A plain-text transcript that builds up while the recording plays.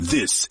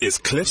This is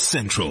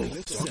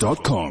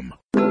CliffCentral.com.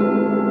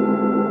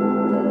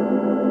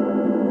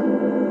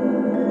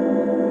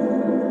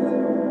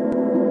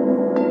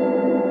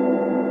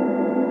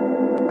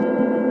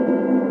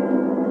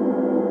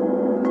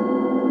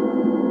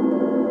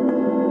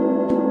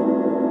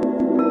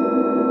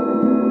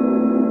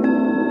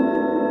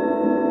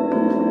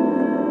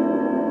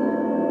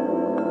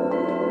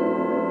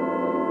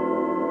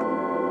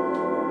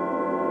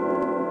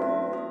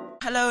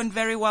 Hello and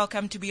very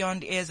welcome to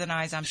Beyond Ears and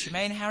Eyes. I'm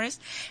Shemaine Harris.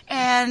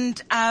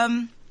 And,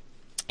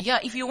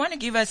 if you want to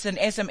give us an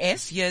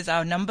SMS, here's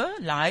our number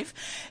live,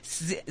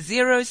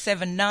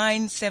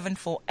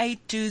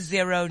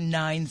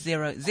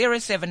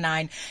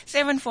 079-748-2090,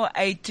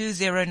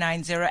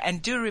 079-748-2090.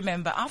 And do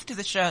remember, after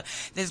the show,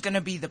 there's going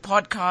to be the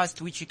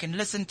podcast, which you can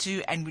listen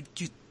to, and would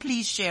you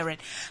please share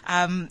it.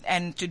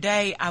 And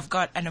today I've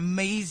got an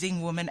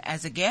amazing woman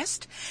as a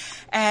guest,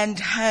 and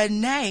her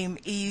name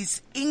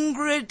is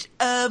Ingrid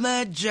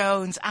Irma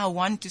Jones. I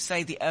want to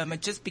say the Irma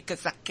just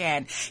because I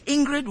can.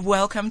 Ingrid,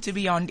 welcome to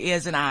Beyond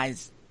Ears and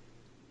Eyes.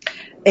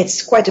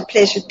 It's quite a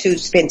pleasure to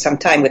spend some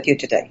time with you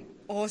today.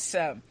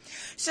 Awesome.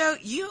 So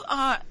you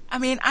are,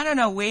 I don't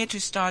know where to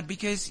start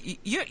because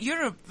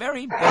you're a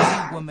very busy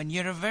woman.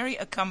 You're a very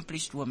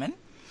accomplished woman.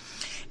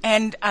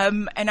 And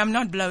I'm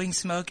not blowing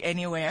smoke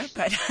anywhere,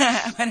 but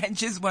I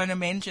just want to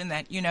mention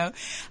that,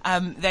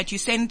 that you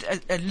sent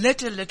a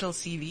little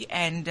CV,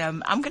 and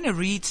I'm going to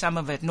read some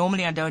of it.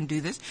 Normally I don't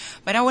do this,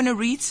 but I want to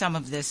read some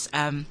of this,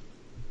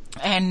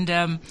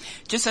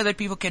 just so that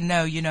people can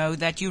know,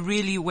 that you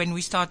really, when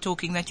we start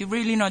talking, that you're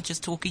really not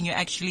just talking, you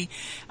actually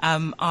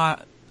are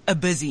a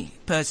busy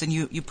person.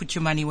 You put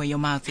your money where your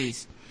mouth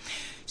is.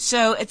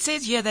 So it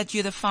says here that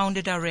you're the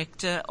founder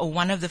director or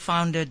one of the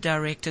founder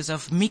directors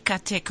of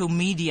Mikateko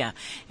Media,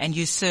 and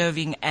you're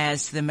serving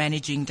as the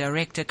managing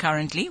director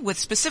currently with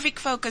specific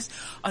focus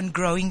on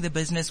growing the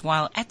business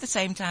while at the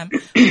same time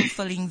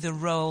fulfilling the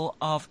role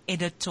of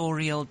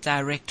editorial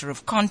director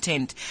of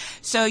content.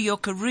 So your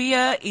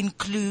career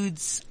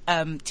includes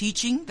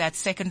teaching, that's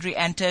secondary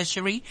and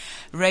tertiary,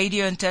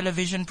 radio and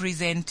television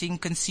presenting,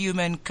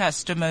 consumer and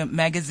customer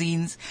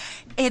magazines,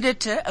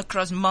 editor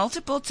across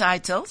multiple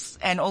titles,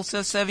 and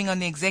also serving on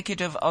the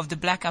executive of the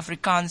Black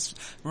Afrikaans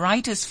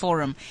Writers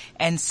Forum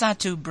and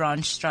SATU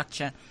branch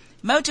structure.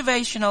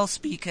 Motivational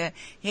speaker,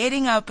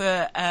 heading up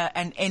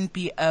an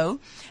NPO,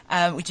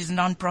 which is a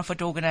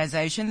non-profit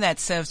organization that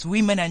serves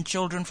women and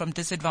children from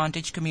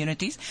disadvantaged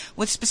communities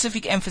with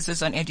specific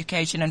emphasis on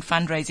education and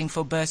fundraising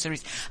for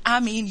bursaries.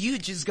 You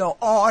just go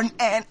on,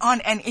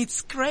 and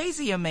it's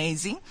crazy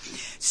amazing.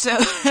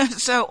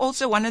 So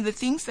also one of the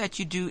things that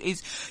you do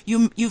is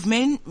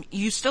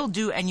you still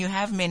do, and you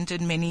have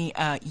mentored many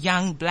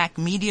young black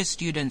media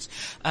students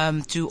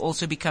to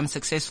also become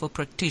successful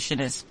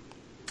practitioners.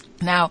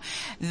 Now,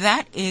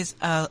 that is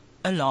a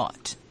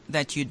lot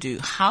that you do.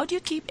 How do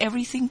you keep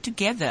everything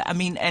together?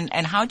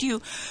 And how do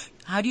you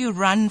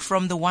run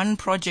from the one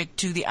project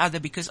to the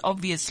other? Because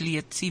obviously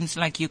it seems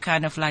like you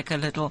kind of like a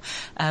little,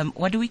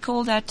 what do we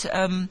call that?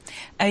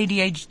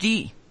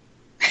 ADHD.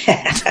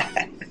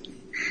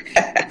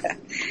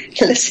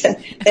 Listen,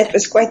 that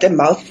was quite a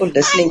mouthful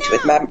listening to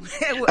it, Ma'am.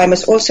 I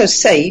must also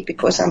say,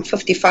 because I'm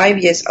 55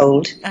 years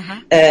old,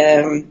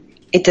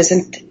 it's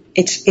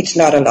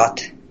not a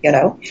lot.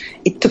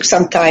 It took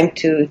some time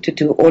to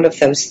do all of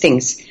those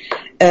things.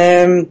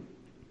 But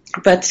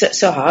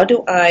how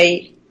do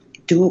I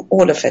do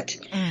all of it?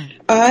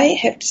 I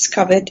have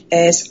discovered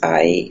as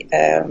I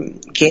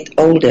get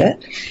older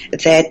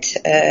that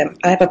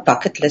I have a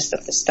bucket list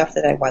of the stuff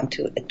that I want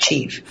to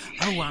achieve.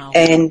 Oh, wow.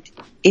 And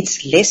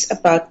it's less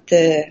about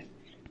the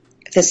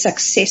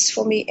success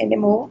for me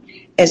anymore,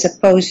 as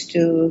opposed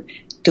to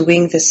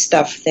doing the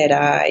stuff that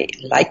I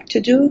like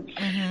to do.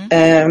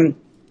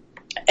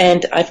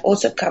 And I've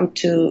also come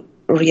to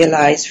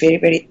realize very,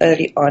 very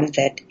early on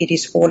that it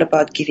is all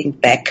about giving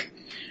back.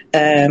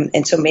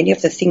 And so many of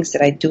the things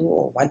that I do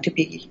or want to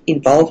be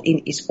involved in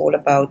is all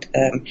about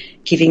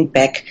giving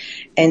back.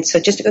 And so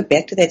just to go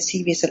back to that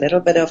CV, is a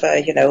little bit of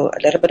a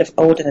little bit of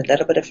old and a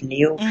little bit of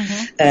new.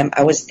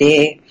 I was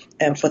there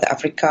for the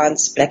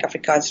Black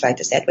Afrikaans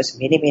Writers. That was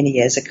many, many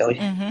years ago.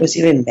 I was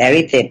even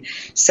married then.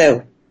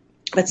 So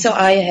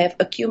I have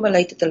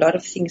accumulated a lot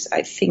of things,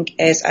 I think,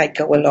 as I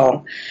go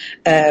along.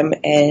 I'm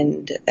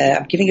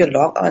giving you a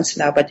long answer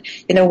now, but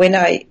when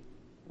I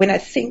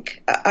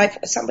think,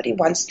 somebody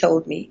once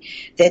told me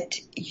that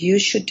you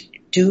should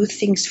do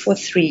things for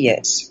 3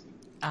 years.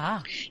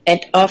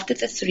 And after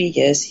the 3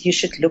 years, you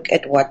should look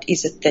at what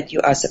is it that you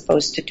are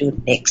supposed to do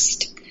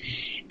next.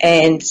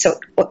 And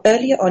so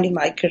earlier on in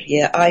my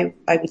career, I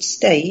would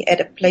stay at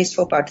a place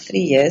for about 3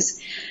 years,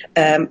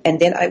 and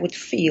then I would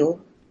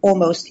feel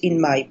almost in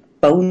my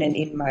bone and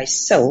in my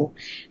soul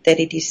that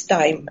it is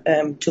time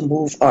to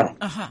move on.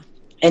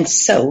 And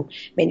so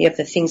many of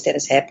the things that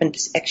has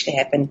actually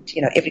happened,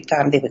 every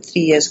time the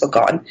 3 years were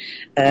gone,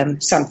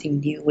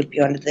 something new would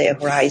be on the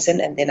horizon,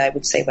 and then I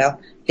would say,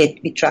 well,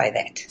 let me try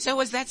that. So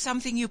was that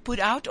something you put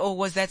out, or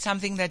was that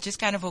something that just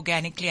kind of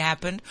organically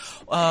happened,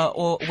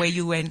 or where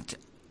you went,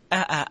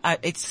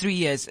 it's 3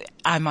 years.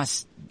 I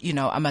must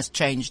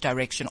change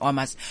direction, or I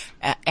must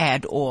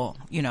add, or,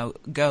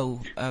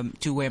 go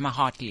to where my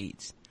heart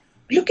leads?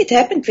 Look, it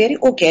happened very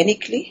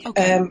organically.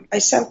 Okay. I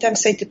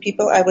sometimes say to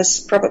people I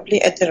was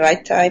probably at the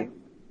right time,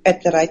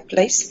 at the right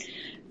place.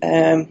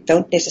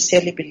 Don't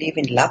necessarily believe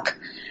in luck.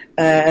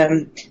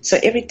 So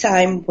every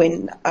time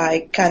when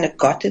I kind of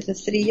got to the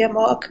 3-year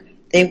mark,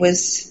 there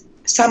was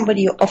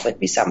somebody who offered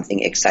me something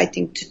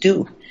exciting to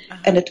do. Uh-huh.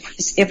 And it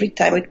was every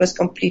time it was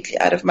completely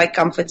out of my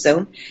comfort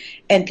zone.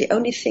 And the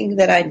only thing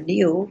that I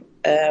knew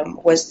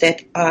was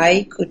that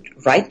I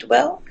could write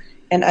well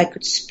and I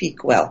could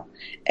speak well.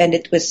 And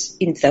it was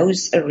in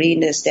those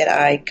arenas that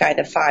I kind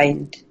of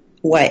find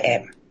who I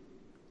am.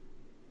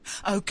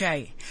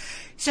 Okay.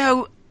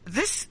 So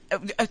this,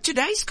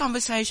 today's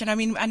conversation, I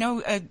mean, I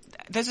know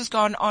this has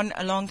gone on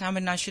a long time,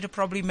 and I should have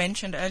probably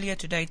mentioned earlier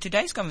today,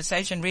 today's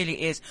conversation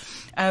really is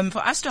for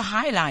us to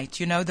highlight,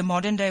 the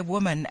modern day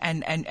woman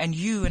and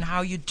you and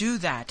how you do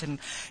that. And,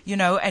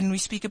 and we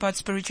speak about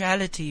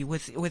spirituality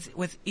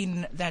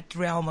within that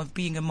realm of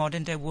being a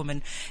modern day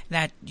woman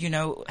that,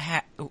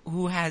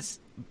 who has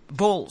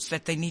balls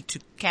that they need to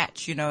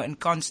catch, and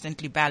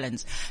constantly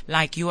balance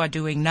like you are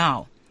doing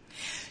now.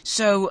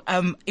 So,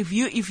 if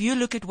you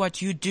look at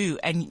what you do,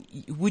 and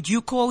would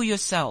you call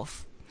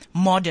yourself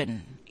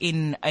modern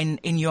in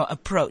your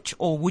approach,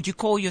 or would you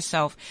call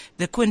yourself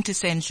the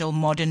quintessential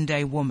modern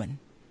day woman?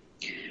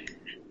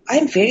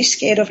 I'm very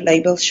scared of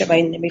labels,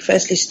 Shemaine. Let me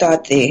firstly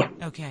start there.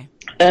 Okay.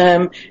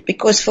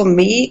 Because for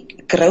me,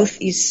 growth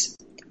is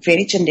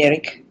very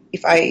generic.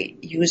 If I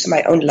use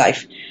my own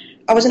life,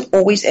 I wasn't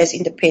always as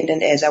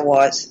independent as I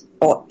was,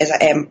 or as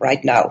I am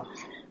right now.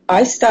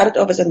 I started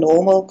off as a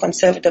normal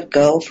conservative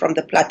girl from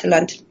the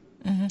platteland,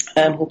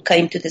 who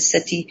came to the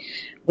city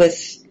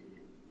with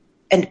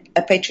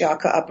a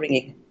patriarchal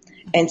upbringing.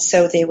 And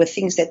so there were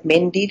things that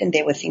men did and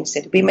there were things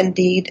that women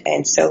did.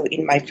 And so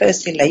in my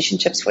first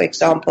relationships, for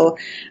example,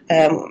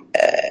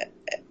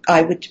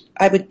 I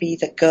would be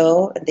the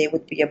girl and there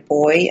would be a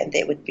boy and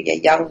there would be a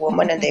young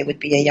woman and there would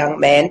be a young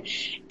man.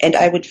 And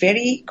I would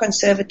very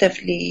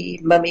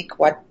conservatively mimic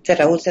what the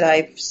roles that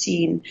I've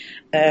seen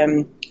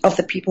of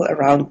the people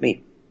around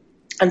me.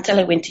 Until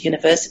I went to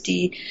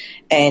university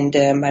and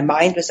my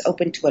mind was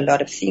open to a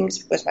lot of things,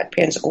 because my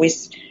parents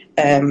always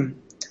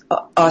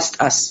asked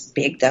us,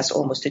 begged us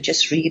almost, to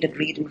just read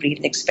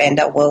and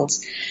expand our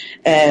worlds.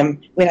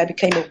 When I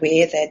became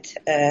aware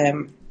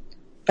that,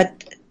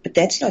 but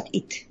that's not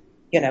it,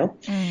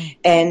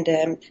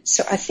 And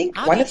so I think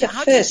how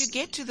did you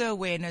get to the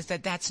awareness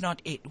that that's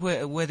not it?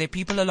 Were there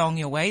people along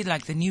your way,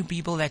 like the new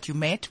people that you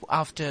met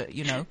after,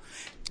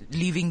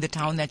 leaving the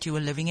town that you were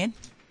living in?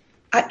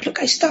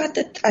 I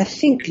started, I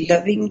think,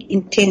 living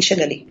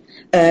intentionally.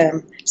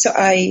 So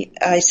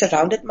I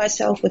surrounded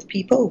myself with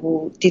people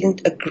who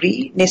didn't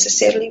agree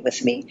necessarily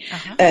with me.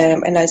 Uh-huh.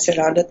 And I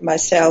surrounded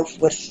myself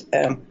with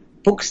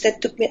books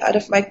that took me out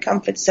of my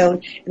comfort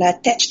zone. And I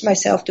attached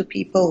myself to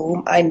people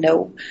whom I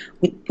know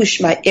would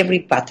push my every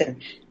button.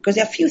 Because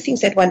there are a few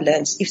things that one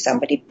learns. If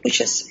somebody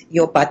pushes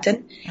your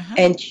button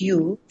and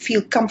you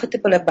feel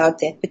comfortable about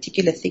that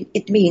particular thing,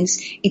 it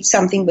means it's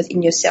something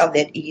within yourself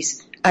that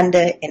is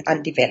under and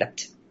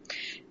undeveloped.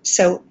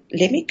 So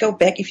let me go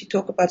back, if you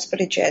talk about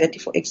spirituality,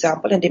 for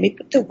example, and let me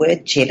put the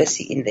word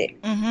jealousy in there.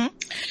 Mm-hmm.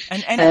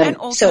 And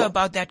also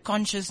about that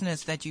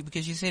consciousness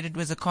because you said it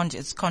was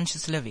it's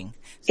conscious living.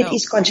 So, it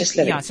is conscious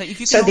living. Yeah, so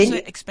if you can also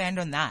expand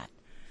on that.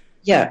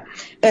 Yeah.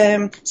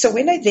 So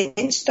when I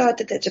then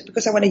started that,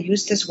 because I want to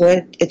use this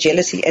word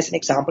jealousy as an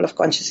example of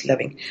conscious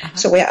living. Uh-huh.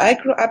 So where I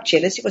grew up,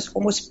 jealousy was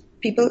almost,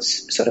 people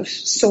sort of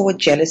saw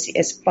jealousy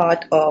as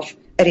part of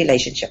a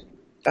relationship.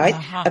 Right?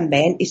 Uh-huh. A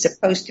man is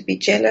supposed to be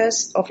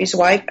jealous of his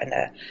wife, and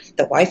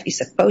the wife is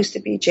supposed to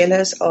be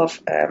jealous of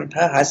her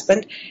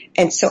husband.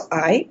 And so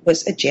I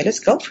was a jealous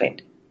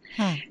girlfriend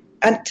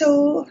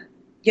until,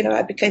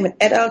 I became an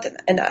adult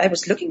and I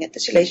was looking at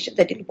this relationship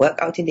that didn't work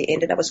out in the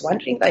end. And I was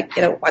wondering,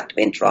 what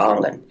went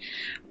wrong and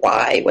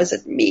why was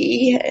it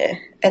me?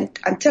 And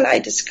until I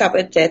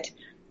discovered that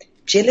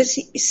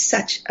jealousy is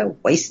such a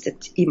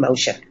wasted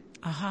emotion.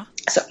 Uh-huh.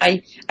 So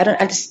I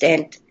don't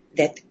understand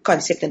that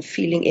concept and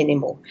feeling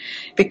anymore.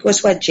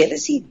 Because what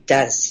jealousy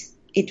does,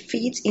 it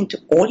feeds into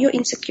all your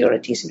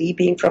insecurities, me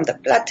being from the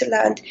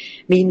platteland,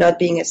 me not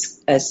being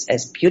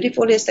as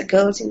beautiful as the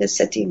girls in the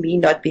city, me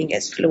not being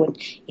as fluent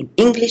in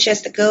English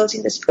as the girls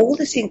in this, all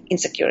these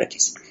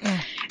insecurities.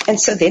 And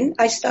so then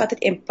I started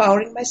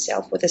empowering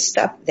myself with the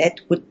stuff that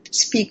would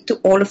speak to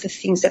all of the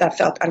things that I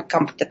felt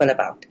uncomfortable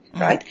about,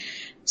 right?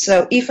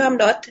 So if I'm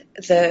not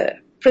the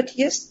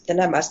prettiest, then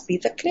I must be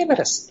the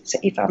cleverest. So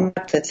if I'm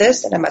not the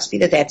this, then I must be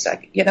the that. So,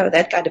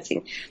 that kind of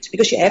thing. So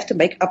because you have to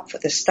make up for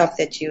the stuff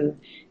that you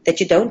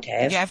don't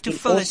have. You have to in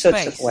fill all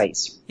sorts space. Of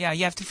ways. Yeah,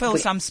 you have to fill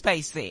some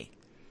space there.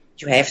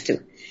 You have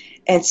to.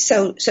 And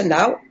so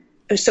now,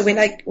 when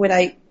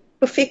I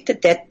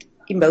perfected that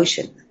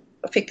emotion,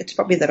 perfected's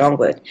probably the wrong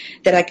word,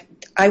 that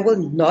I will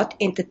not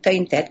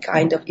entertain that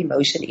kind of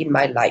emotion in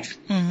my life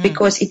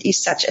because it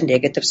is such a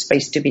negative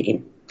space to be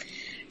in.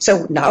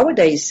 So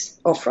nowadays,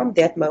 or from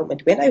that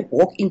moment, when I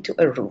walk into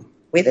a room,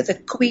 whether the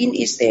queen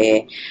is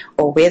there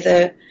or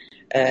whether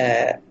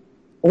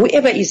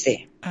whoever is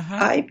there,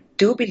 I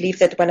do believe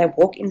that when I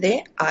walk in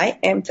there, I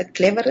am the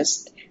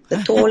cleverest, the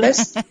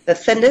tallest, the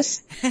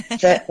thinnest,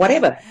 the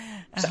whatever.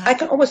 So I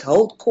can almost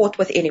hold court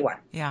with anyone.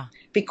 Yeah.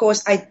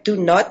 Because I do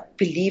not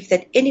believe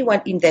that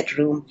anyone in that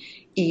room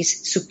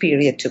is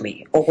superior to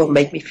me or will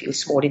make me feel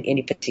small in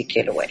any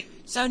particular way.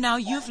 So now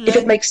you've learned. If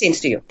it makes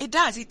sense to you. It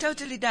does. It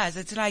totally does.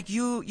 It's like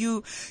you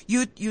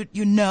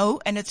know,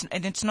 and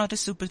it's not a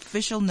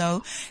superficial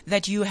know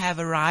that you have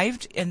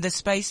arrived in the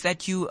space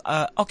that you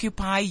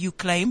occupy, you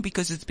claim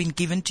because it's been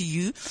given to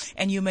you,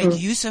 and you make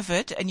use of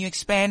it and you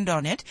expand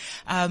on it,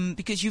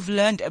 because you've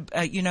learned,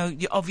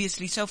 you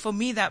obviously. So for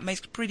me, that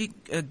makes pretty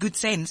good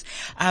sense.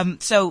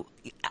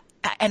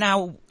 And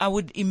I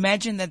would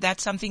imagine that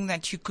that's something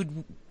that you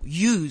could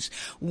use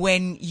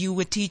when you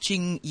were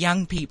teaching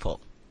young people.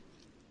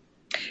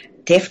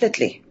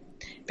 Definitely.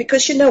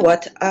 Because you know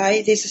what,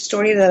 there's a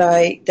story that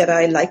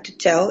I like to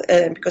tell,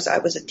 because I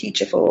was a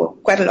teacher for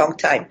quite a long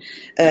time,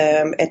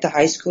 at the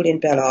high school in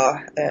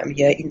Bella,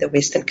 here in the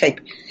Western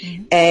Cape.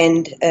 Mm-hmm.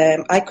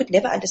 And, I could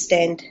never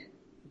understand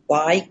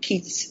why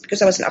kids,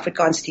 because I was an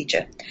Afrikaans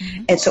teacher.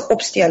 Mm-hmm. And so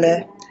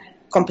opstellen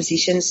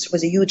compositions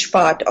was a huge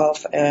part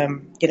of,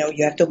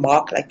 you have to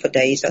mark like for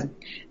days on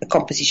the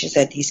compositions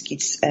that these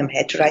kids,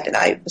 had to write. And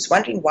I was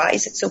wondering, why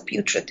is it so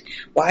putrid?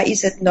 Why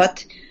is it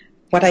not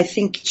what I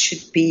think it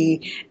should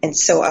be? And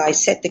so I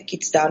sat the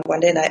kids down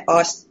one day and I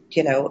asked,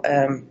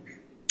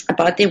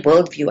 about their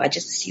worldview. I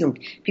just assumed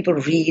people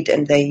read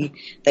and they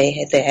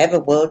have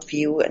a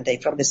worldview and they're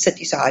from the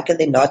city, so how can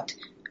they not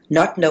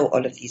know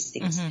all of these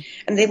things? Mm-hmm.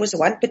 And there was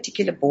one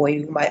particular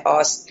boy whom I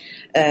asked,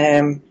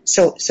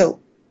 so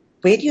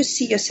where do you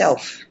see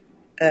yourself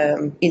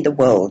in the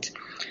world?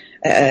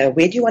 Where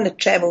do you want to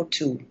travel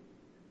to?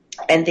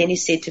 And then he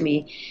said to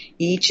me,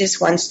 he just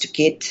wants to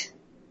get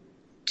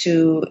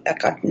to, I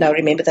can't now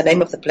remember the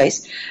name of the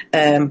place,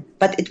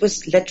 but it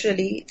was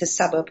literally the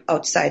suburb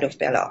outside of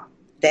Bella.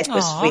 That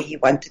was where he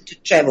wanted to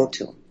travel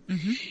to.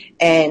 Mm-hmm.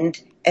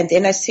 And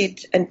then I said,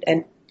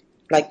 and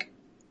like,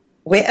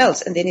 where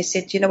else? And then he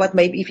said, you know what,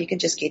 maybe if you can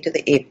just get to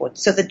the airport.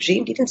 So the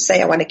dream didn't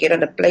say I want to get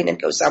on a plane and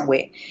go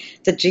somewhere.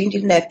 The dream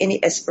didn't have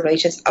any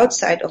aspirations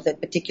outside of that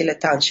particular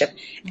township.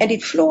 Mm-hmm. And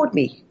it floored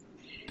me.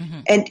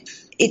 Mm-hmm. And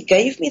it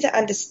gave me the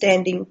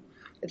understanding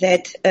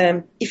that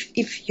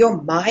if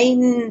your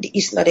mind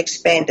is not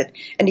expanded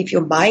and if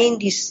your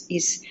mind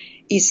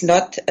is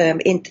not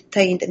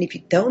entertained, and if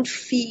you don't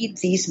feed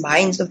these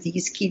minds of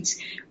these kids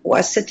who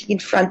are sitting in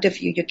front of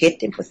you, you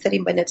get them for 30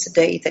 minutes a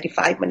day,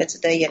 35 minutes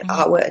a day, an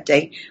hour a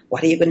day,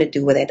 what are you going to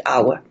do with that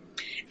hour?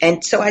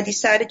 And so I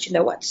decided, you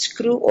know what,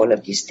 screw all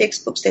of these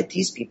textbooks that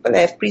these people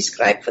have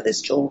prescribed for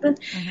these children.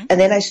 Mm-hmm. And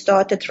then I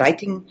started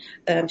writing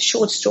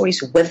short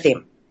stories with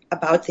them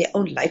about their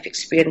own life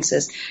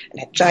experiences, and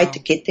I tried to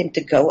get them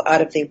to go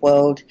out of their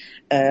world.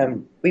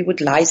 We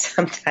would lie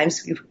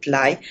sometimes.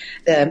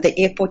 The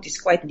airport is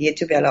quite near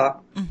to Bella,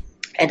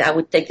 and I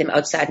would take them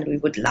outside and we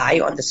would lie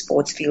on the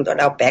sports field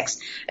on our backs,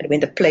 and when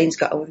the planes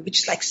go over, we would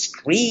just like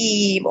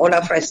scream all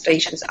our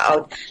frustrations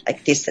out,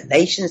 like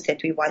destinations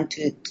that we want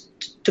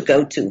to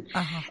go to.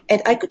 Uh-huh.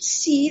 And I could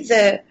see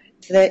the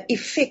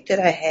effect that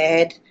I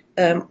had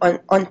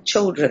on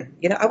children.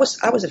 I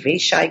was a very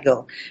shy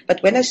girl,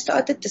 but when I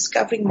started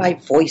discovering my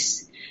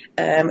voice,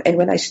 and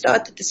when I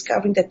started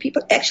discovering that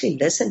people actually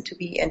listen to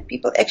me and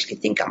people actually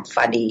think I'm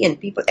funny and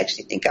people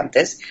actually think I'm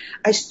this,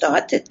 I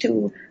started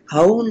to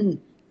hone,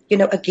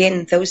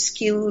 again, those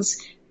skills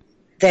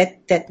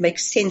that make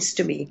sense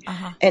to me.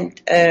 Uh-huh.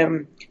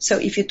 And so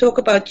if you talk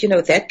about,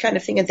 that kind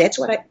of thing, and that's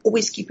what I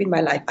always keep in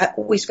my life. I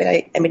always, when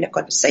I am in a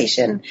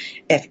conversation,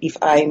 if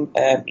I'm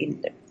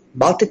in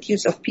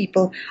multitudes of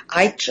people,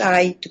 I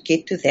try to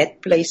get to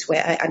that place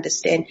where I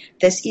understand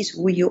this is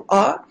who you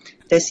are.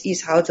 This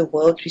is how the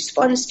world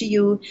responds to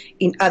you.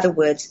 In other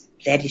words,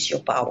 that is your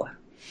power.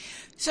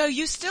 So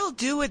you still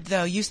do it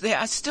though. There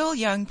are still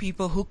young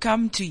people who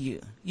come to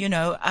you,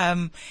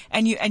 and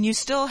you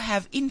still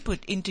have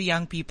input into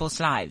young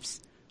people's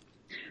lives.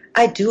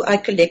 I do. I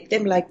collect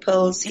them like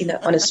pearls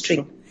on a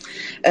string.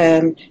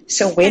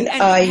 So when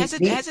I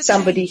meet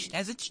somebody,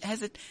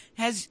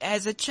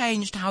 has it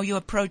changed how you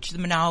approach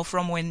them now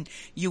from when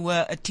you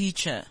were a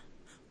teacher?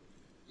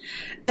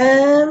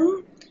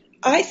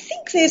 I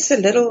think there's a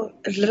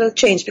little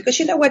change, because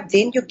you know what?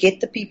 Then you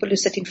get the people who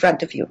sit in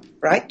front of you,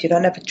 right? You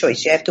don't have a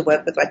choice. You have to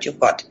work with what you've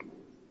got.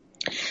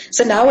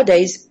 So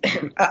nowadays,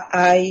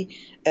 I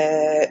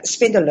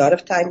spend a lot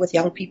of time with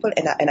young people,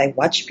 and I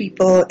watch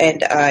people,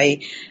 and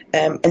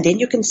and then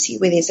you can see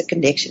where there's a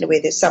connection,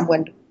 where there's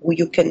someone who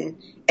you can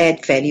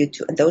add value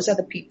to, and those are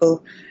the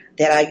people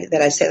that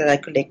I say that I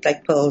collect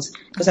like pearls,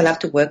 because I love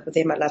to work with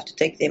them. I love to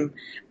take them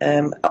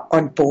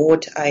on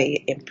board.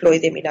 I employ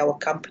them in our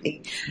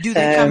company. Do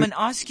they come and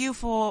ask you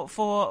for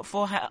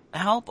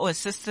help or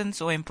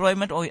assistance or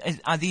employment, or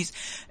are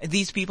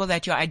these people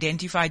that you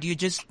identify? Do you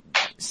just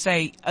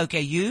say,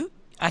 okay,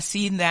 I've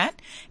seen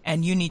that,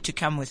 and you need to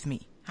come with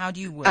me? How do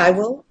you work? I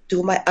will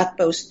do my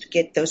utmost to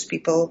get those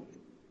people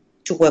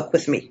to work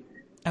with me.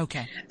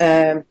 Okay.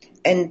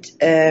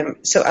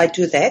 So I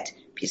do that.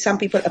 Some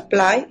people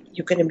apply.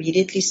 You can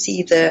immediately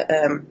see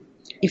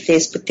if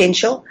there's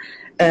potential.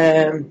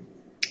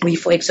 We,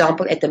 for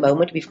example, at the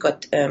moment, we've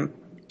got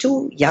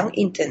 2 young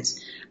interns.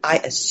 I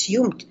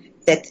assumed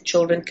that the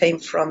children came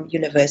from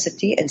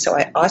university, and so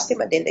I asked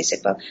them, and then they said,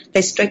 well,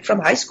 they're straight from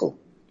high school.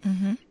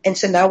 Mm-hmm. And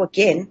so now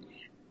again,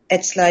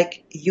 it's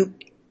like you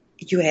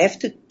have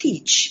to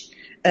teach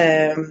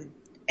and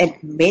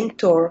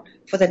mentor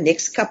for the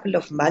next couple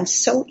of months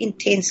so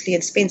intensely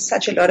and spend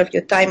such a lot of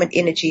your time and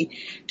energy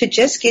to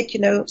just get,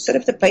 sort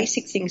of the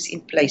basic things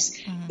in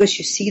place, because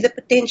you see the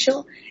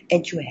potential,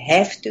 and you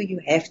have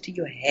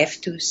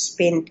to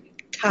spend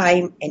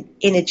time and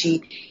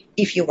energy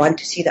if you want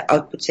to see the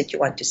outputs that you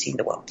want to see in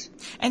the world.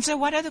 And so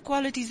what are the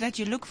qualities that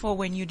you look for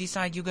when you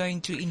decide you're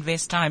going to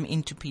invest time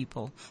into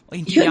people or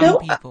into young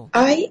people?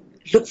 I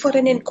look for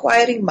an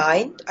inquiring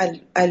mind.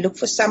 I look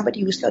for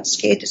somebody who's not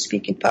scared to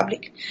speak in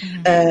public.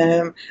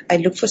 Mm-hmm. I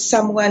look for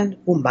someone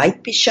who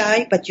might be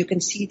shy, but you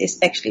can see there's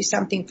actually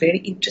something very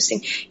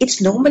interesting.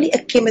 It's normally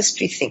a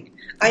chemistry thing.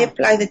 I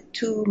apply the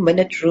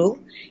 2-minute rule.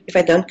 If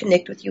I don't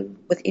connect with you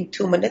within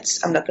 2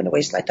 minutes, I'm not going to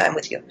waste my time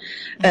with you.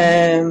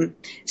 Mm-hmm.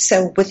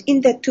 So within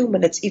that 2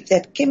 minutes, if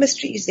that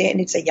chemistry is there and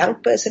it's a young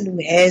person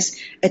who has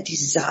a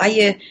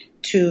desire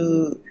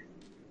to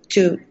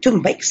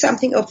make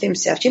something of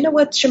themselves. You know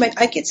what, Shemaine?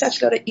 I get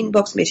such a lot of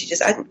inbox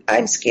messages.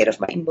 I'm scared of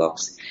my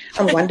inbox.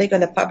 I'm one day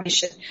going to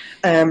publish it,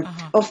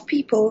 of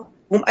people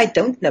whom I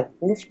don't know,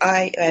 whom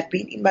I have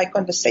been in my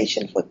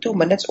conversation for 2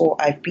 minutes, or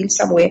I've been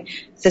somewhere.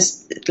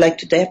 Like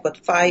today, I've got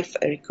 5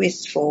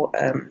 requests for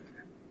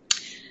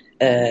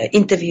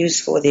interviews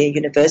for their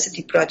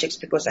university projects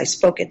because I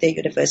spoke at their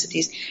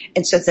universities.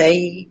 And so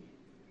they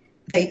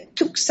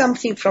took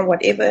something from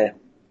whatever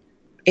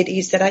it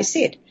is that I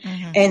said.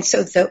 Mm-hmm. And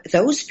so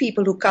those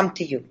people who come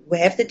to you, who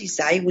have the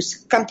desire, who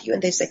come to you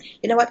and they say,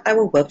 you know what, I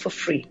will work for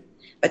free.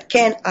 But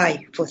can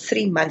I, for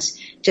 3 months,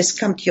 just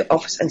come to your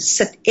office and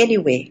sit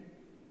anywhere?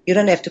 You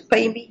don't have to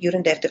pay me. You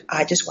don't have to.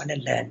 I just want to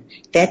learn.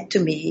 That to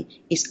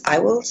me is, I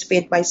will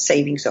spend my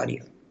savings on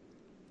you.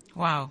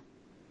 Wow.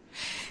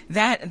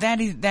 That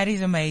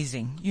is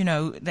amazing.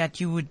 That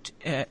you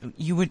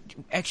would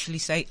actually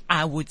say,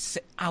 I would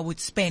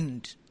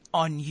spend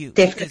on you.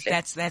 Definitely.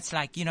 Because that's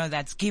like,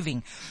 that's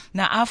giving.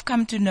 Now, I've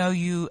come to know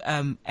you,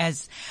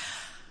 as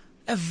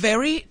a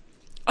very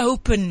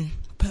open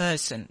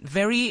person,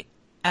 very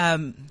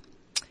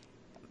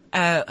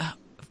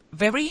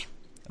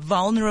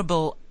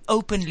vulnerable,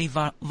 openly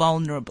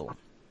vulnerable.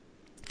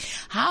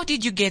 How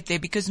did you get there?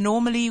 Because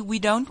normally we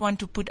don't want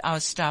to put our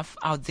stuff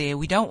out there.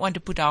 We don't want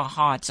to put our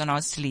hearts on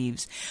our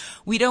sleeves.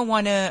 We don't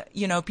want to,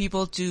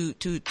 people to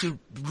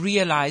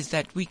realize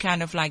that we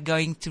kind of like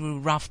going through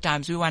rough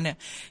times. We want to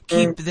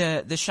keep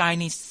the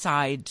shiny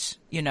side,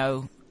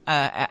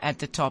 at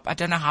the top. I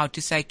don't know how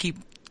to say keep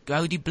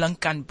die blink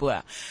kan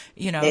bo,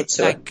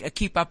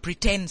 keep up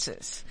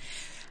pretenses.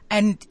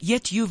 And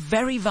yet you're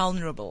very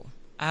vulnerable.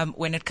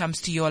 When it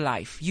comes to your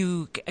life,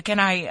 can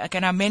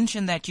I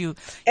mention that you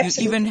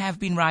even have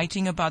been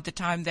writing about the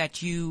time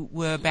that you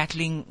were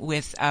battling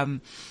with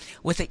an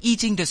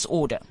eating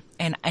disorder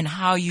and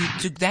how you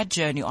took that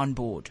journey on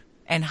board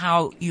and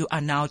how you are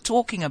now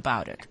talking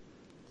about it.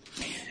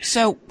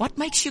 So what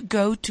makes you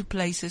go to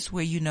places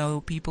where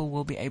people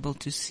will be able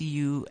to see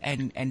you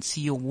and see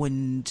your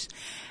wounds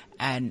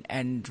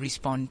and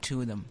respond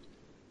to them?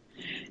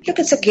 Look,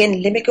 it's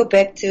again, let me go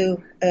back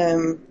to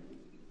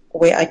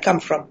where I come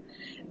from.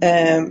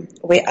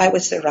 Where I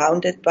was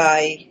surrounded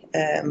by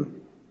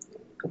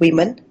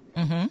women,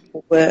 mm-hmm.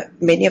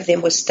 Many of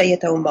them were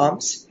stay-at-home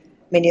moms.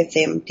 Many of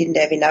them didn't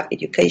have enough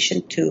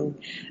education to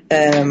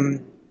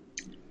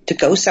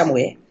go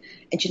somewhere.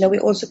 And we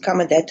also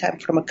come at that time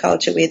from a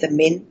culture where the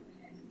men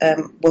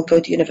will go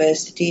to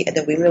university and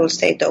the women will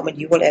stay at home, and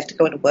you will have to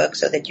go and work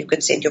so that you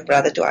can send your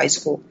brother to high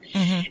school.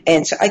 Mm-hmm.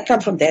 And so I come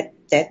from that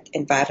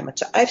environment.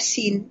 So I've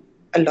seen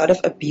a lot of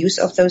abuse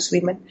of those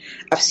women.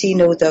 I've seen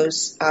how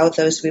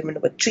those women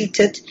were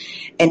treated,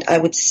 and I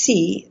would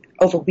see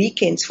over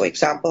weekends, for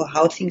example,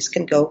 how things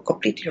can go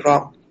completely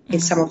wrong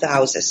in some of the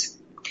houses.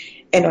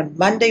 And on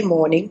Monday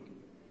morning,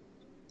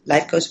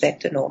 life goes back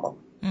to normal.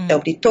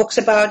 Nobody talks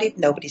about it,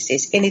 nobody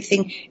says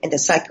anything, and the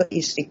cycle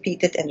is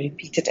repeated and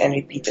repeated and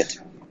repeated.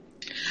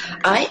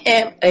 I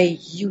am a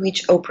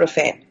huge Oprah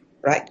fan,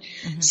 right?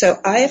 Mm-hmm. So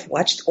I have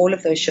watched all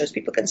of those shows.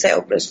 People can say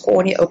Oprah is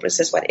corny, Oprah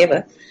says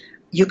whatever.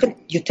 You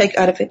take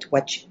out of it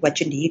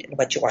what you need and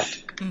what you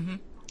want. Mm-hmm.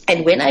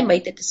 And when I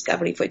made the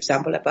discovery, for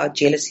example, about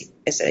jealousy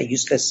as a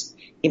useless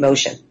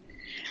emotion,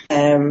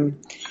 and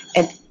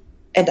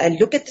I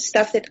look at the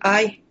stuff that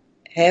I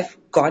have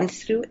gone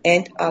through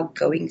and are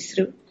going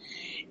through,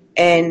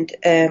 and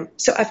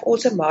so I've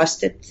also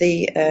mastered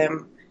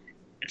the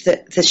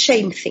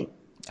shame thing.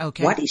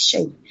 Okay. What is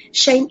shame?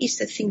 Shame is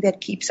the thing that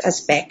keeps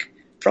us back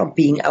from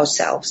being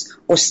ourselves,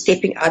 or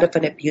stepping out of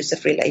an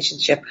abusive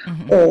relationship,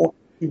 mm-hmm. or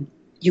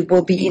you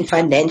will be in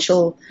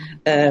financial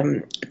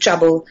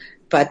trouble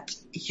but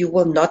you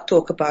will not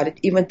talk about it,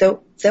 even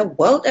though the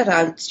world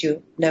around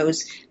you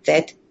knows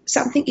that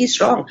something is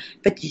wrong.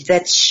 But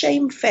that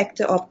shame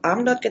factor of,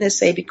 I'm not going to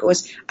say,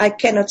 because I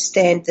cannot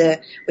stand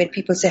when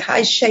people say,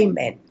 hi, shame,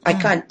 man.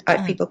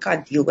 People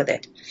can't deal with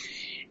that.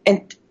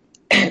 And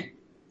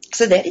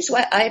so that is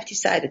why I have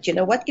decided, you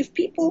know what, if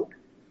people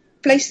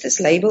place this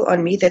label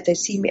on me that they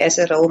see me as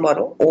a role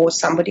model or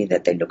somebody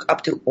that they look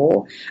up to,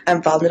 or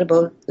I'm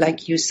vulnerable,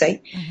 like you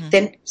say,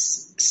 then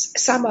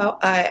somehow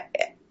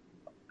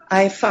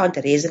I found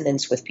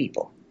resonance with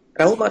people.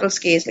 Role model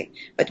scares me,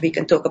 but we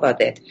can talk about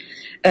that.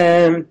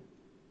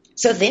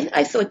 So then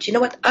I thought, you know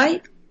what,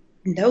 I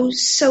know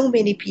so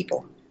many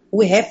people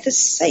who have the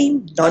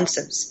same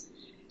nonsense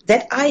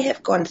that I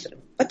have gone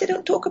through, but they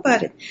don't talk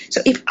about it.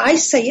 So if I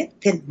say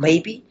it, then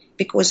maybe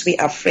because we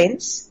are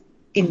friends,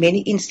 in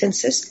many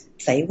instances,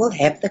 they will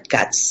have the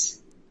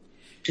guts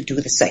to do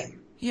the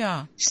same.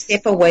 Yeah.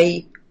 Step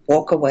away,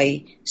 walk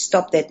away,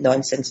 stop that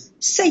nonsense.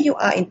 Say you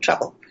are in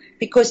trouble.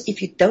 Because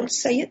if you don't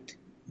say it,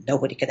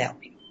 nobody can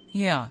help you.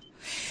 Yeah.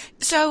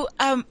 So,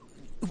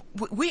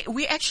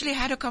 we actually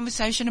had a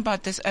conversation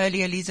about this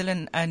earlier,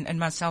 Liesl and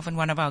myself and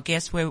one of our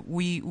guests, where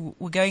we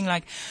were going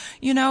like,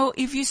 you know,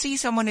 if you see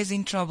someone is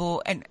in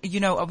trouble, and, you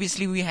know,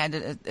 obviously we had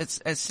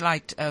a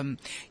slight,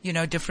 you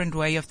know, different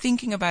way of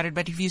thinking about it,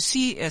 but if you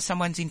see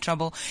someone's in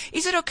trouble,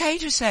 is it okay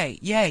to say,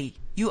 yay,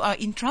 you are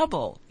in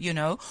trouble, you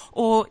know,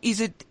 or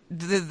is it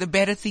the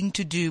better thing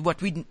to do, what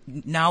we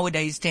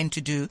nowadays tend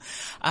to do,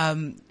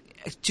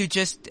 to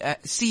just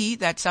see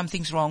that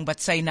something's wrong but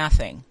say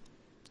nothing?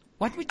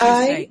 What would you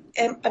say?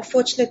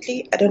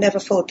 Unfortunately, I don't have a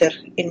filter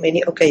in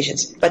many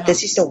occasions, but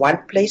this is the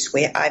one place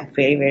where I'm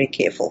very, very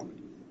careful.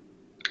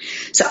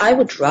 So I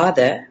would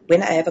rather,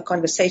 when I have a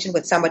conversation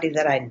with somebody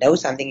that I know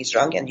something is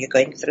wrong and you're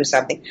going through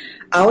something,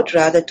 I would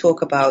rather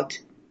talk about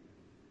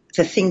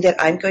the thing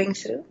that I'm going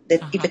through,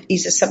 that if it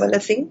is a similar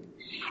thing,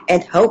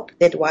 and hope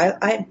that while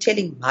I am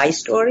telling my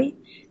story,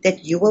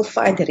 that you will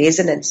find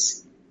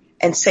resonance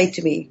and say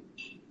to me,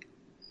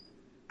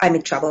 I'm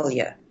in trouble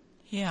here.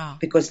 Yeah.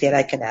 Because there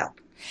I can help.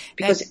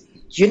 Because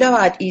you know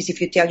how it is if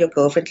you tell your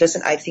girlfriend,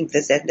 listen, I think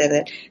this, that,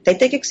 that. They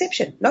take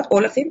exception. Not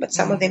all of them, but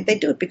some of them they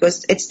do,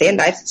 because it's their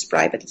life, it's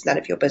private, it's none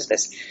of your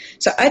business.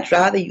 So I'd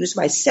rather use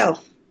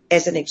myself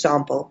as an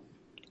example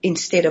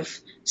instead of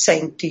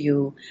saying to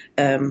you,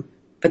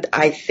 but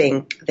I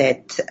think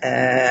that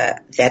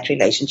that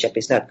relationship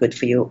is not good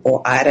for you,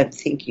 or I don't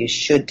think you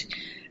should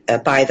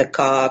buy the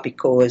car,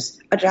 because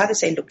I'd rather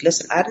say, look,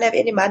 listen, I don't have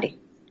any money.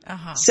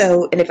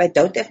 So, and if I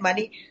don't have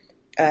money,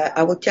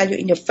 I will tell you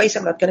in your face,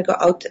 I'm not going to go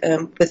out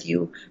with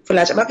you for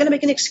lunch. I'm not going to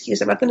make an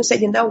excuse. I'm not going to say,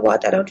 you know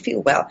what, I don't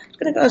feel well. I'm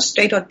going to go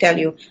straight on tell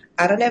you,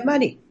 I don't have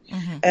money.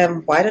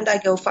 Why don't I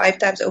go 5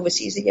 times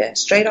overseas a year?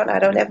 Straight on, I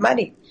don't have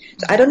money.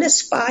 So I don't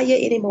aspire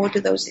anymore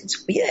to those things.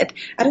 It's weird.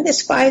 I don't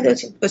aspire to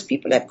those things because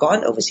people have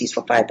gone overseas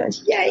for 5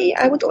 times. Yay,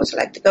 I would also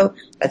like to go.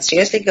 But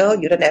seriously, girl,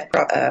 you don't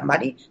have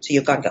money, so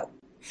you can't go.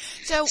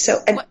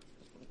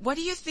 What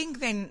do you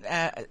think then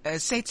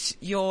sets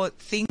your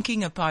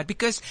thinking apart?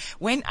 Because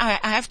when I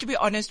have to be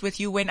honest with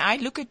you, when I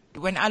look at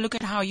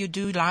how you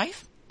do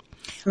life,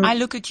 I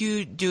look at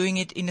you doing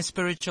it in a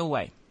spiritual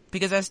way.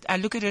 Because I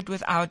look at it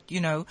without,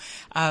 you know,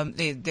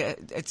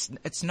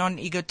 it's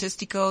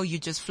non-egotistical. You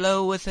just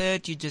flow with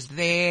it. You're just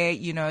there.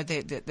 You know,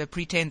 the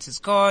pretense is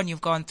gone.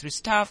 You've gone through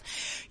stuff.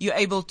 You're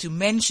able to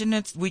mention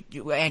it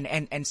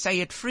and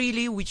say it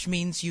freely, which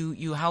means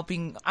you're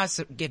helping us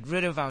get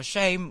rid of our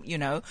shame, you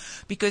know,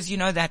 because you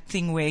know that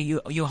thing where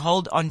you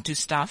hold on to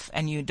stuff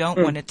and you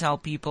don't want to tell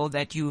people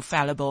that you're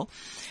fallible.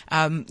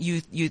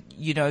 You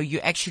know,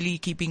 you're actually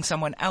keeping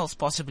someone else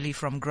possibly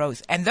from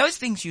growth. And those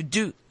things you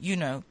do, you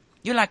know.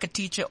 You're like a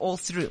teacher all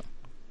through.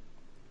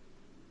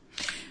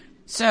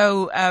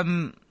 So,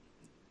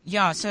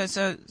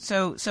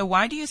 so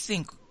why do you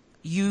think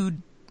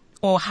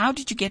or how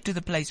did you get to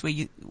the place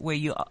where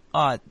you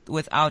are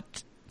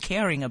without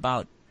caring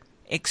about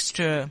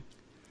external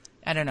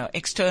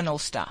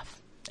stuff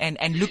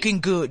and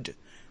looking good?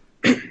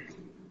 Do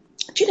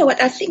you know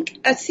what? I think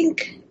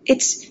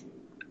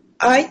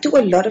I do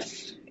a lot of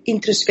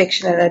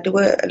introspection and I do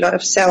a lot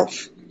of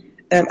self.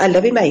 I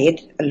live in my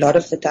head a lot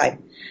of the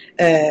time.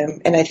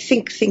 And I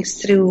think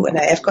things through and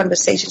I have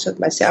conversations with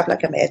myself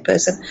like a mad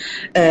person,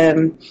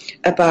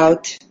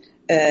 about,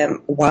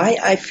 why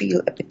I feel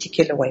a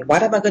particular way.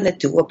 What am I going to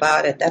do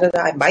about it?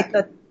 I might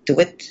not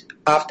do it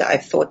after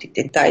I've thought it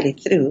entirely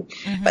through,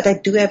 but I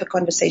do have a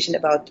conversation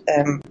about,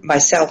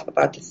 myself,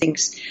 about the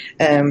things,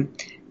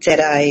 that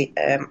I,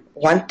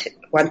 want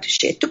to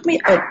share. It took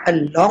me a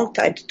long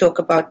time to talk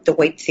about the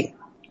weight thing.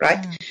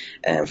 Right?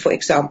 For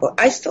example,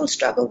 I still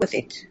struggle with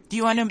it. Do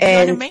you want to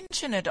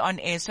mention it on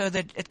air so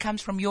that it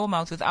comes from your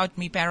mouth without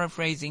me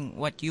paraphrasing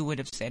what you would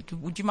have said?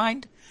 Would you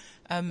mind?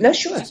 No,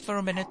 sure. Just for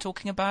a minute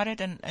talking about it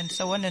and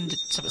so on and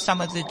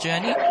some of the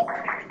journey?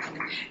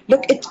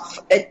 Look,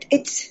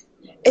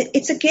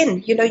 it's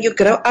again, you know, you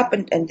grow up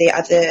and the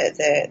other,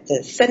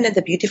 the thin and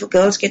the beautiful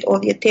girls get all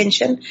the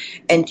attention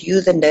and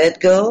you, the nerd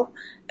girl,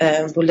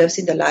 who lives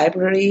in the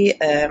library,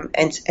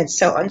 and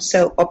so on.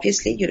 So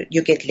obviously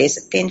you get less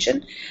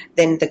attention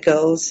than the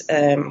girls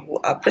who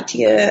are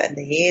prettier and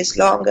the hair is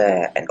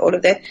longer and all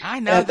of that. I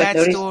know that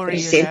story.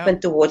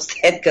 Resentment towards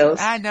that girls.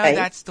 I know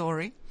that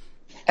story.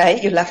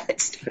 Hey, you love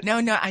that story. No,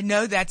 I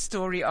know that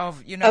story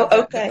of,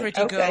 the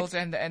pretty girls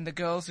and the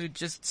girls who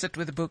just sit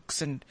with the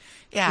books and,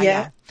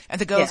 and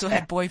the girls who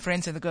had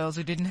boyfriends and the girls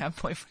who didn't have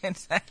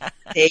boyfriends.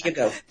 There you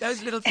go.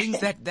 Those little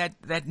things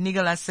that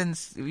niggle us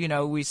since,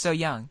 we're so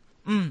young.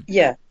 Mm.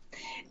 Yeah.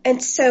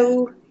 And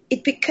so I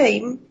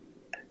became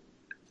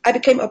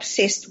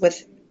obsessed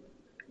with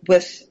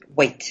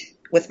weight,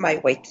 with my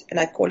weight. And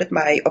I call it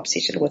my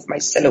obsession with my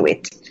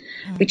silhouette,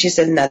 which is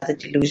another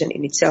delusion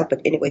in itself.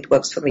 But anyway, it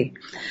works for me.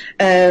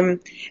 And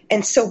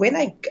so when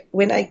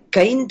I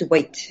gained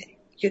weight,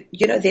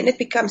 then it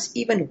becomes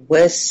even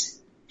worse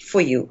for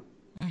you,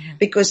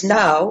 because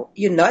now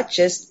you're not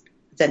just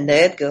the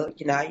nerd girl,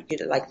 you're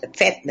like the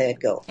fat nerd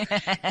girl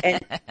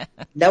and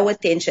no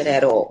attention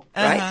at all.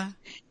 Right.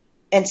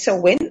 And so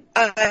when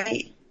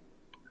I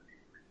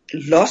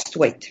lost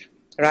weight,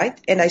 right,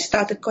 and I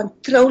started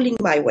controlling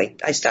my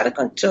weight,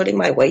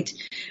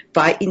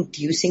 by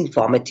inducing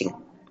vomiting,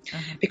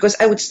 because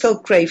I would still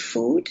crave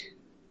food,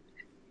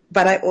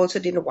 but I also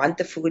didn't want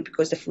the food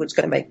because the food's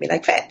going to make me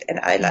like fat, and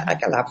I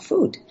love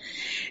food.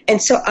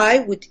 And so I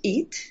would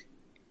eat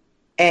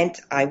and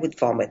I would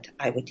vomit.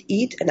 I would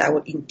eat and I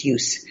would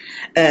induce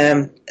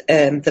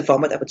the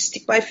vomit. I would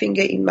stick my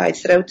finger in my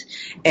throat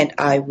and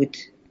I would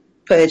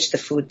purge the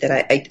food that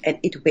I ate, and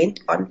it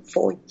went on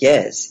for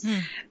years.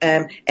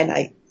 And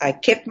I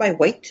kept my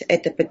weight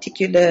at a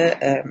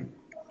particular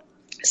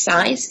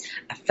size.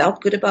 I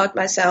felt good about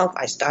myself.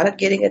 I started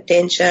getting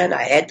attention.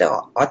 I had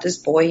the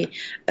hottest boy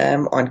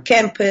on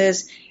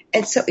campus.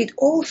 And so it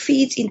all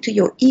feeds into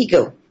your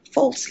ego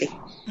falsely,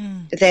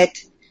 that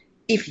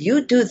if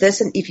you do this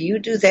and if you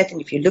do that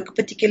and if you look a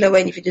particular way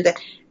and if you do that,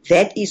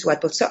 that is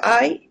what will. So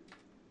I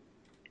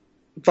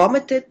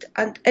vomited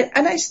and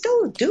I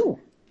still do.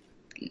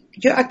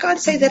 I can't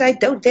say that I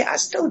don't. There are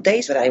still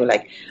days when I'm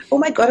like, oh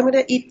my God, I'm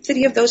going to eat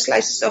 3 of those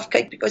slices of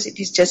cake because it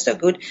is just so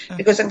good,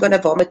 because I'm going to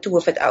vomit 2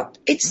 of it out.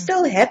 It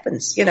still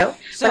happens, So,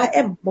 but I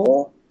am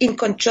more in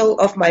control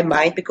of my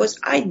mind because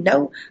I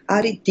know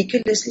how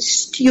ridiculously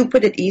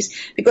stupid it is,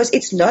 because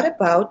it's not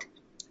about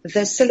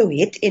the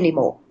silhouette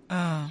anymore.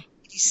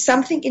 It is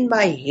something in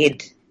my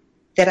head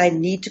that I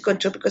need to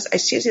control, because I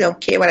seriously don't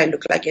care what I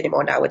look like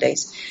anymore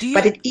nowadays.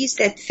 But it is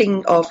that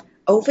thing of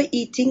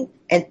overeating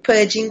and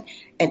purging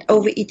and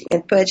overeating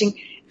and purging.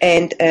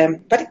 And,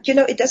 but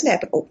it doesn't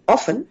happen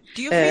often.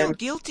 Do you feel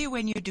guilty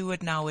when you do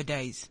it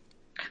nowadays?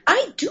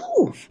 I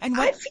do. And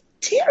I feel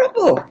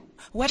terrible. Do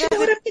you know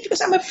what I mean?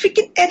 Because I'm a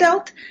freaking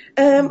adult,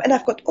 and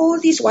I've got all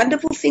these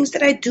wonderful things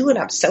that I do, and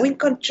I'm so in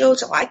control.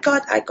 So I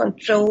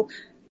control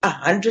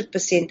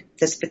 100%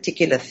 this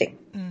particular thing.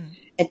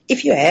 And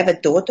if you have a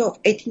daughter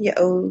of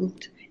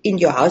 18-year-old in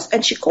your house,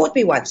 and she caught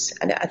me once,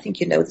 and I think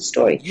you know the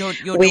story, your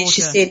where daughter.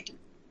 she said,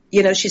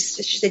 she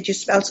said, you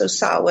smell so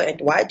sour, and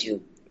why do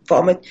you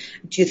vomit?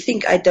 Do you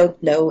think I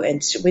don't know?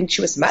 And when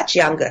she was much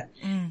younger.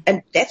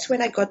 And that's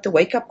when I got the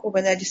wake-up call,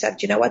 when I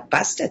decided,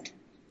 busted.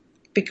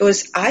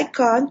 Because I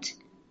can't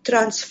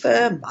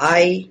transfer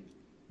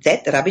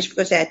that rubbish,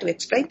 because I had to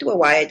explain to her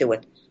why I do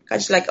it. I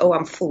just like,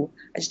 I'm full.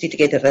 I just need to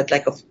get rid of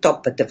the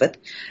top bit of it.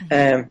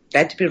 I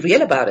had to be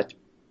real about it.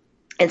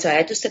 And so I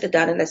had to sit her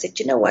down and I said,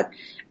 you know what?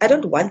 I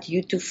don't want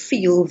you to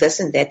feel this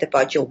and that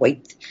about your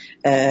weight.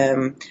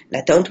 And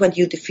I don't want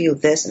you to feel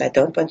this and I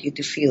don't want you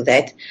to feel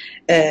that.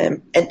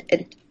 And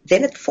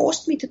then it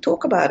forced me to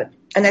talk about it.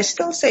 And I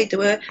still say to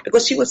her,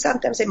 because she will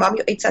sometimes say, Mom,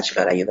 you ate such a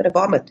lot, are you going to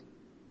vomit?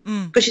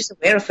 Because she's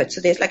aware of it.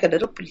 So there's like a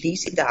little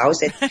police in the house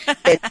that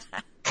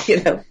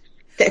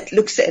that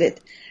looks at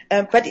it.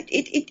 But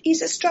it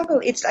is a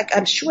struggle. It's like,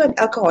 I'm sure an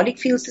alcoholic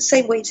feels the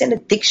same way. It's an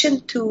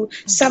addiction to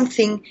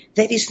something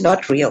that is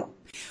not real.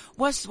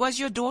 Was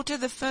your daughter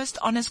the first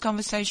honest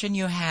conversation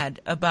you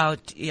had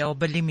about your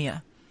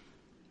bulimia?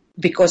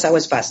 Because I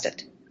was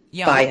busted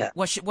by her.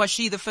 Was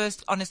she the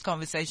first honest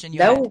conversation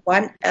you had? No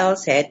one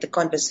else had the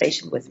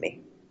conversation with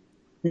me.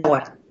 No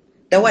one.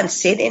 No one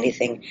said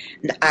anything.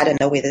 I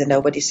don't know whether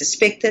nobody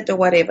suspected or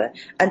whatever,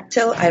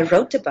 until I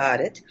wrote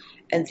about it.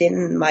 And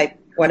then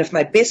one of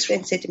my best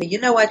friends said to me, you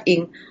know what,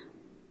 Ing,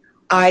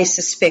 I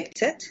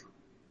suspected,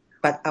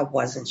 but I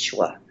wasn't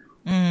sure.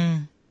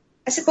 I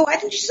said, well, why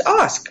didn't you just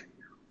ask?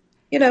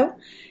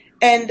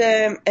 And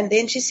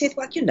then she said,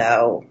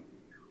 well,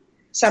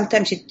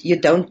 sometimes you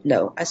don't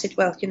know. I said,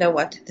 well, you know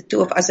what? The two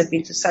of us have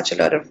been through such a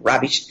lot of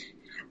rubbish,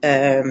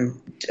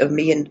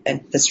 me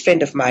and this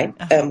friend of mine,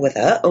 with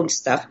her own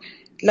stuff.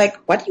 Like,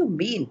 what do you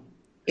mean?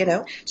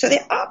 So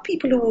there are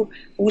people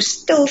who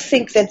still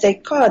think that they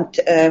can't,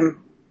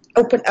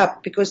 open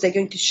up because they're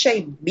going to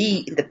shame me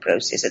in the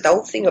process. The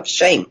whole thing of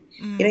shame.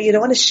 You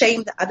don't want to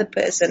shame the other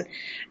person,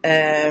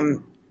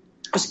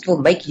 because it will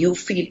make you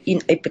feel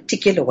in a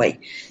particular way.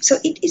 So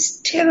it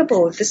is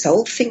terrible, this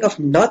whole thing of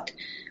not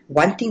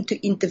wanting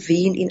to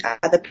intervene in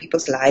other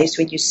people's lives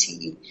when you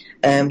see,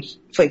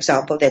 for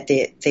example, that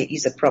there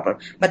is a problem.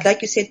 But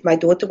like you said, my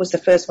daughter was the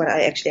first one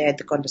I actually had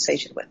the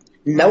conversation with.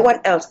 No one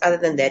else other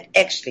than that,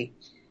 actually,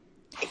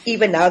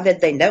 even now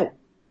that they know,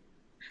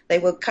 they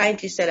will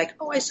kindly say like,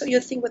 oh, I saw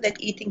your thing with that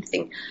eating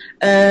thing.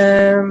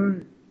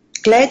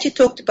 Glad you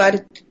talked about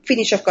it.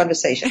 Finish of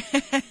conversation.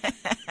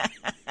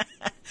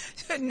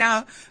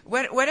 Now,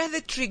 what are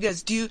the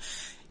triggers? Do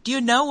you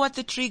know what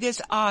the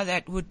triggers are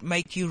that would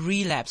make you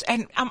relapse?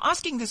 And I'm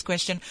asking this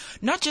question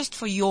not just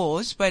for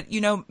yours, but,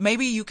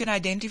 maybe you can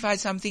identify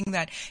something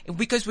that,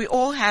 because we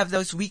all have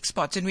those weak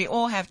spots and we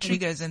all have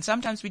triggers, and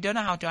sometimes we don't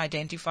know how to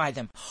identify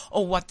them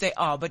or what they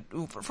are. But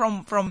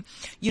from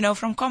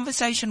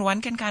conversation,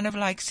 one can kind of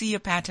like see a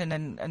pattern,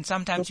 and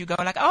sometimes you go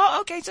like,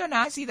 oh, okay, so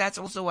now I see that's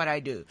also what I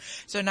do.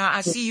 So now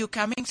I see you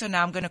coming, so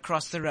now I'm going to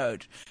cross the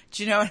road.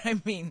 Do you know what I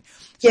mean?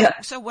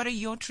 So what are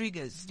your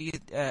triggers? Do you,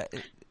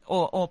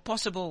 or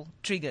possible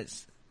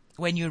triggers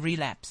when you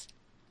relapse?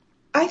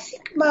 I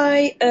think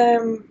my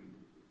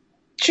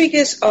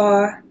triggers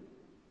are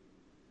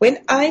when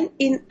I'm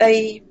in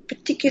a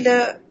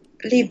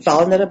particularly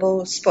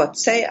vulnerable spot.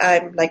 Say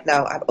I'm like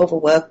now, I'm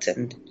overworked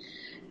and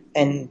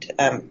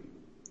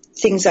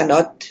things are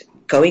not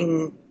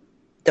going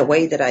the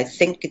way that I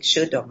think it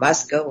should or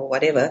must go or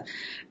whatever.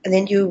 And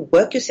then you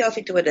work yourself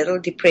into a little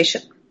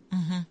depression,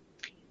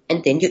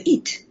 and then you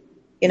eat,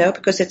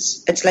 because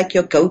it's like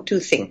your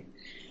go-to thing.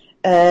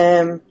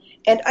 And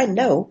I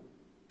know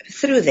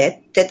through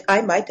that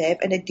I might have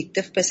an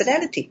addictive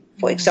personality.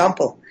 For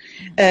example,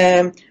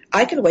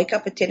 I can wake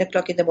up at 10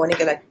 o'clock in the morning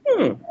and like,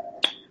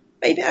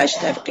 maybe I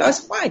should have a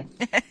glass of wine.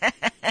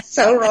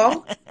 So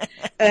wrong.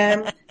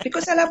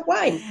 Because I love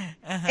wine.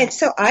 And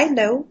so I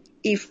know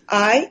if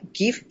I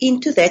give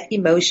into that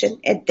emotion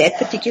at that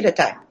particular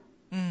time,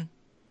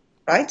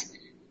 right,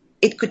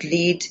 it could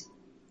lead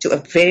to a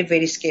very,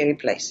 very scary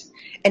place.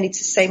 And it's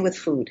the same with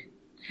food.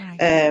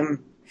 Right.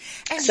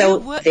 And so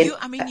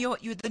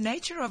the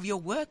nature of your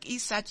work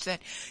is such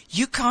that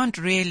you can't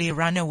really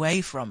run away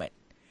from it.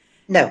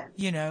 No.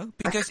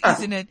 Because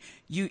isn't it,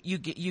 you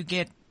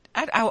get,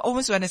 I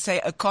almost want to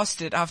say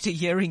accosted after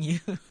hearing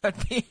you, but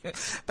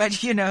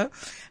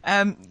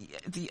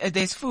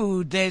there's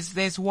food,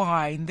 there's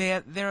wine,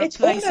 there are it's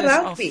places all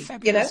around of me,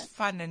 fabulous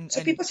fun and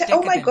so people and say,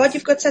 oh my God,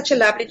 you've got such a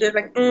lovely day.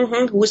 Like,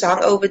 who's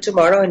hungover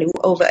tomorrow and who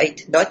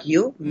overate? Not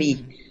you,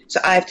 me.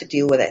 So I have to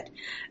deal with that.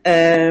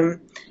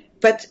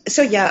 But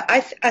so yeah, I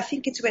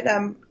think it's when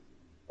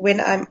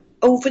I'm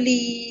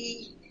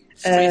overly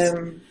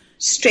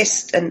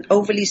stressed and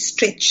overly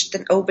stretched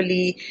and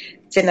overly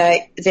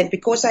then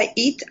because I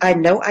eat, I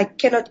know I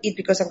cannot eat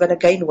because I'm going to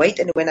gain weight,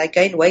 and when I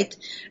gain weight,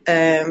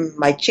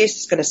 my chest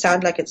is going to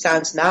sound like it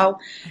sounds now,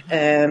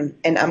 and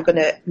I'm going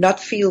to not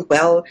feel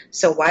well.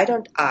 So why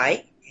don't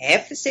I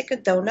have the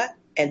second donut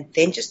and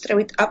then just throw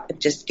it up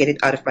and just get it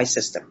out of my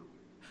system?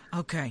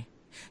 Okay.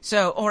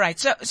 So, all right.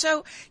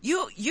 So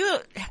you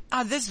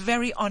are this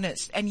very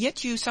honest, and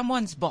yet you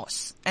someone's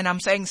boss. And I'm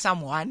saying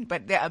someone,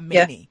 but there are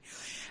many.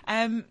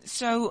 Yeah.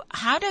 So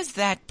how does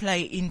that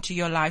play into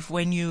your life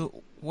when you're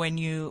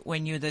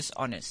this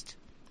honest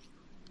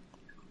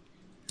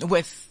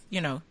with,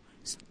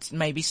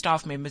 maybe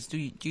staff members? Do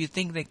you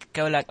think they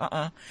go like,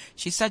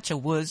 she's such a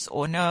whiz,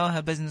 or no,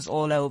 her business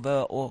all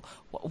over, or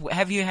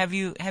have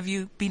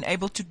you been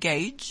able to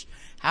gauge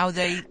how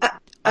they?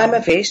 I'm a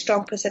very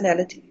strong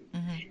personality.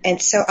 And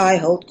so I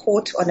hold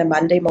court on a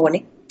Monday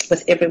morning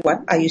with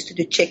everyone. I used to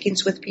do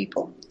check-ins with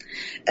people.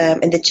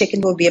 And the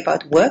check-in will be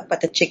about work,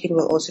 but the check-in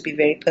will also be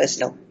very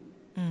personal.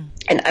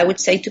 And I would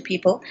say to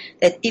people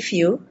that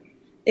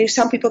if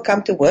some people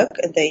come to work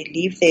and they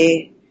leave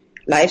their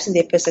lives and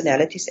their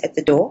personalities at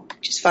the door,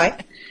 which is fine.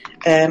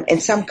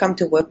 And some come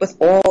to work with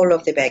all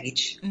of their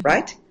baggage,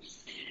 right?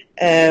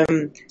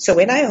 So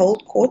when I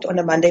hold court on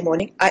a Monday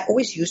morning, I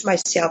always use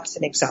myself as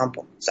an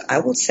example. So I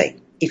will say,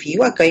 if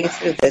you are going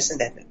through this and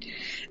that,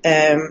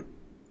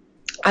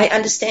 I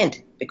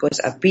understand because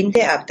I've been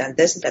there, I've done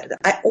this and that.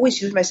 I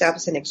always use myself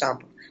as an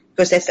example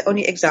because that's the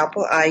only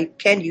example I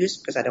can use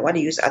because I don't want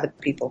to use other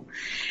people.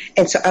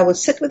 And so I will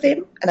sit with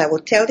them and I will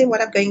tell them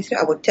what I'm going through.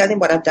 I will tell them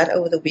what I've done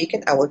over the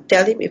weekend. I will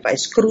tell them if I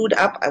screwed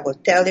up. I will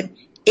tell them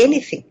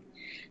anything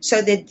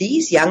so that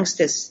these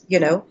youngsters,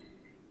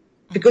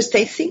 because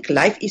they think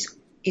life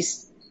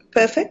is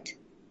perfect,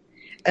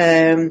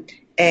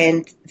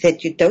 and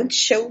that you don't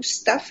show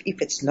stuff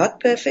if it's not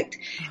perfect,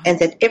 and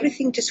that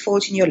everything just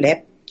falls in your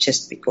lap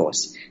just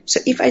because. So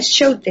if I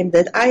showed them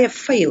that I have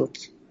failed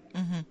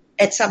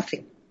at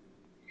something,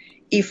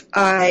 if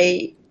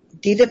I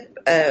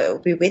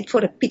we went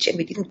for a pitch and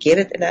we didn't get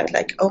it, and I was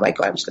like, oh my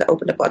God, I'm just going to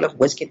open a bottle of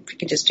whiskey and we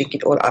can just drink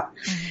it all up.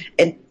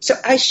 And so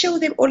I show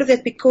them all of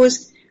that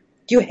because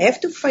you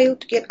have to fail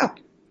to get up.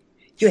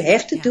 You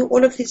have to do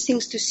all of these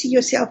things to see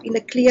yourself in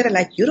a clearer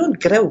light. You don't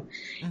grow.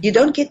 You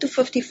don't get to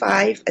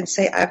 55 and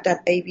say, I've done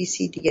A, B,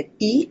 C, D, and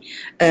E.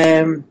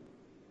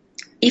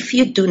 If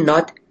you do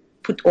not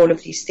put all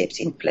of these steps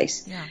in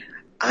place. Yeah.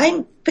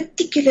 I'm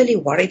particularly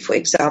worried, for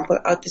example,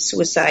 about the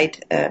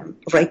suicide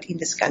rate in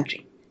this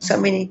country. So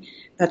many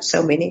not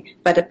so many,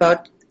 but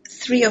about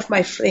 3 of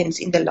my friends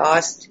in the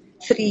last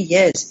 3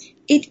 years.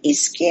 It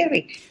is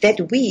scary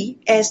that we,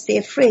 as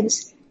their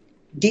friends,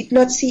 did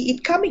not see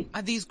it coming.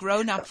 Are these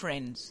grown-up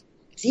friends?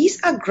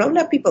 These are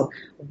grown-up people.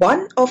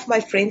 One of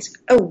my friends,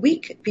 a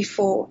week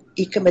before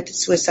he committed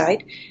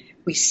suicide,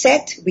 we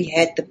sat, we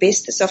had the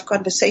bestest of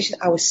conversation.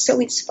 I was so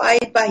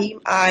inspired by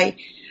him.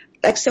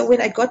 So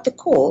when I got the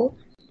call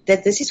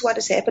that this is what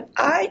has happened,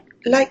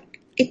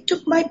 it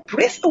took my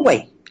breath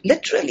away,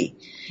 literally.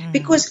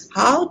 Because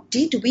how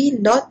did we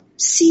not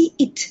see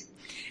it?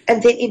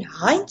 And then in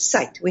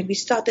hindsight, when we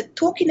started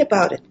talking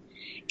about it,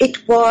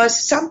 it was,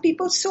 some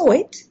people saw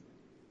it,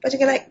 but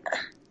you're like,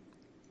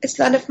 it's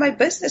none of my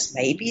business.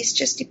 Maybe he's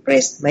just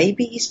depressed.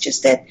 Maybe he's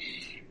just that.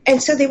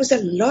 And so there was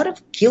a lot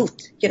of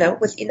guilt,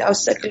 within our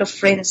circle of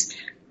friends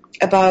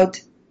about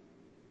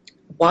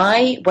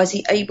why was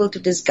he able to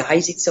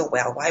disguise it so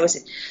well? Why was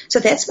it? So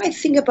that's my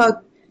thing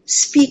about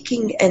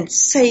speaking and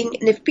saying,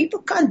 and if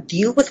people can't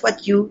deal with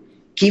what you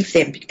give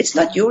them, it's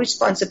not your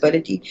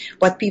responsibility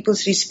what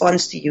people's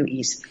response to you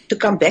is. To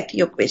come back to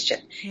your question,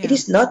 It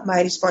is not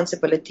my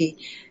responsibility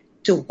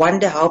to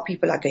wonder how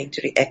people are going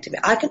to react to me.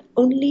 I can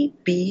only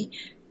be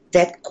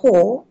that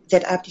core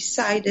that I've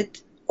decided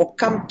or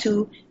come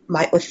to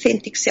my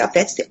authentic self.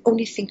 That's the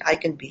only thing I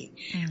can be.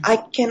 I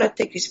cannot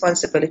take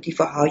responsibility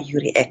for how you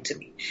react to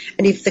me.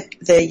 And if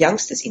the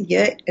youngsters in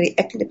here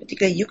react in a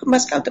particular, you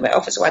must come to my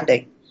office one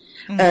day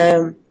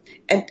and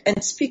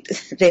speak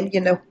to them,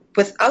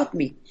 without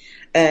me.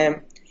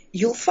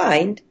 You'll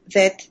find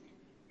that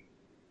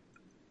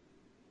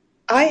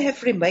I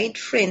have remained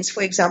friends,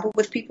 for example,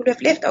 with people who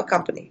have left our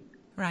company.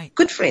 Right.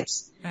 Good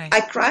friends. Right. I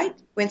cried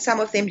when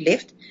some of them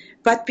left,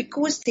 but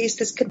because there's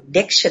this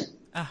connection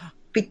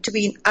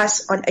between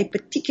us on a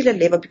particular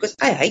level, because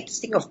I hate this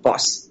thing of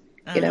boss.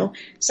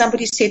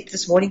 Somebody said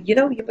this morning,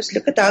 you must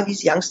look at how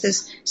these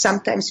youngsters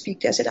sometimes speak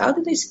to us. I said, how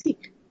do they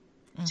speak?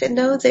 I said,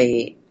 no,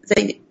 they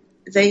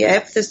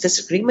have this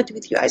disagreement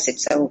with you. I said,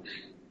 so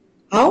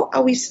how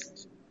are we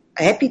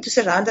happy to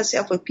surround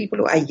ourselves with people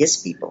who are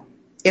yes people?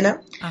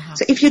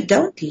 So if you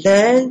don't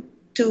learn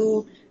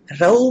to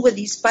roll with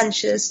these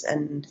punches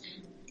and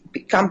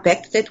come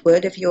back to that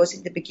word of yours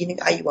in the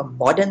beginning, are you a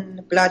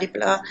modern blah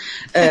blah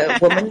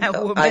woman?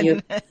 Are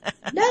you?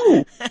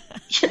 No.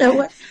 You know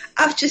what?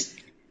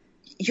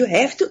 You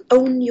have to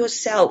own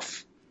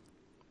yourself.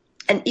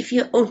 And if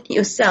you own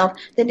yourself,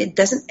 then it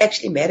doesn't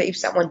actually matter if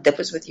someone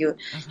differs with you.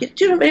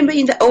 Do you remember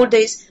in the old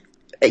days,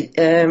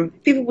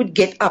 people would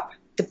get up.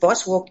 The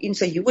boss walked in,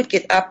 so you would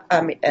get up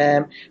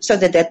so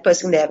that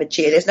person would have a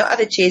chair. There's no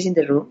other chairs in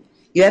the room.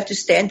 You have to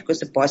stand because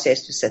the boss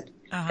has to sit.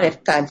 I don't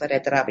have time for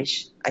that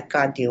rubbish. I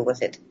can't deal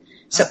with it.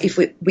 So if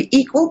we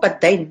equal,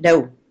 but they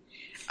know.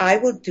 I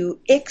will do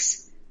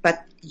X,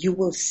 but you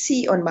will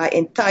see on my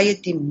entire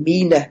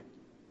demeanor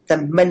the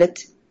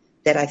minute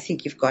that I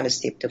think you've gone a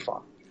step too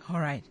far. All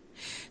right.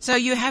 So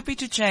you're happy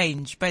to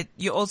change, but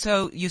you're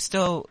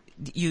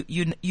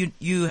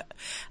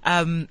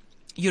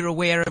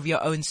aware of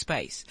your own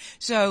space.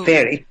 So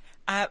very.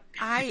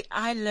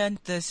 I learned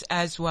this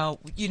as well,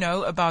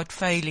 about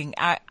failing.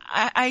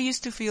 I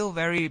used to feel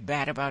very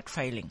bad about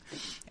failing.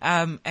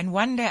 And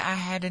one day I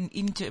had an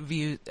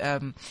interview,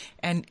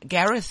 and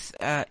Gareth,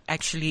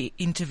 actually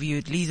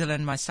interviewed Liesel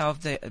and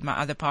myself, my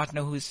other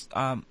partner who's,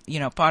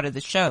 part of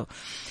the show.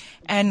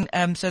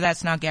 And, so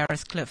that's now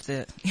Gareth Cliff,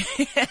 am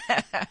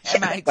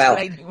I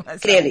explaining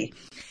myself? Clearly.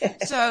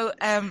 So,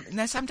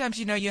 now sometimes,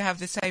 you have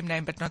the same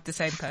name, but not the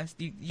same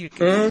person.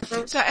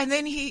 So, and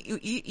then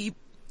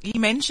he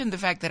mentioned the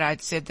fact that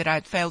I'd said that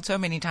I'd failed so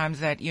many times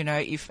that,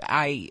 if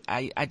I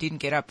didn't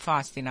get up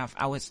fast enough,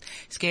 I was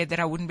scared that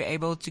I wouldn't be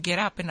able to get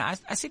up. And I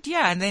said,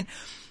 yeah. And then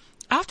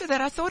after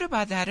that, I thought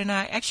about that and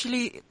I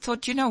actually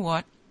thought, you know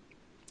what?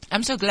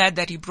 I'm so glad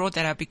that he brought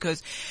that up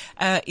because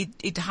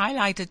it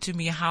highlighted to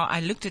me how I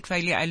looked at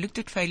failure. I looked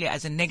at failure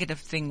as a negative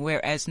thing,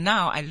 whereas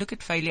now I look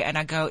at failure and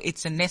I go,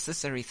 it's a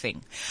necessary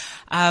thing.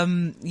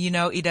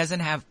 It doesn't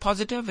have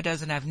positive, it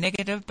doesn't have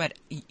negative, but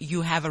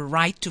you have a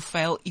right to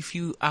fail if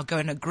you are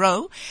going to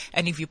grow.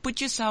 And if you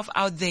put yourself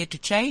out there to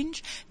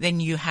change, then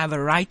you have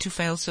a right to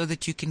fail so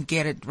that you can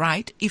get it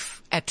right,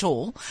 if at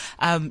all.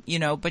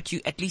 But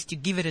at least you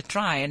give it a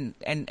try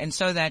and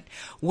so that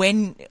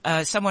when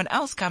someone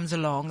else comes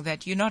along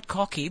that you're not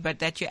cocky, but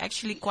that you're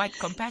actually quite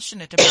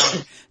compassionate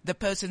about the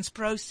person's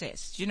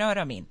process. Do you know what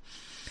I mean?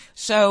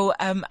 So,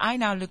 I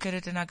now look at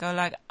it and I go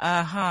like,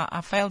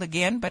 I failed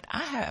again, but I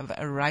have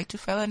a right to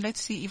fail and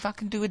let's see if I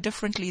can do it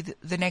differently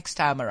the next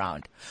time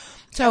around.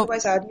 So,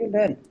 otherwise, how do you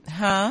learn?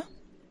 Huh?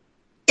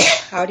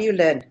 How do you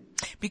learn?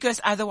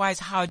 Because otherwise,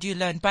 how do you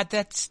learn? But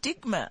that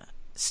stigma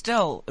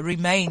still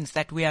remains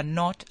that we are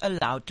not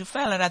allowed to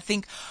fail. And I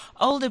think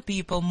older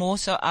people, more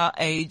so our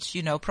age,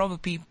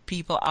 probably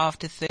people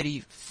after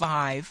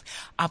 35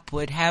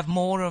 upward have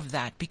more of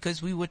that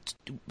because we were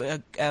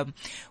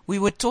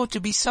taught to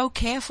be so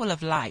careful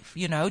of life,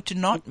 to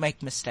not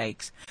make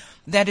mistakes.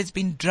 That has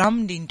been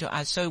drummed into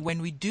us. So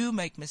when we do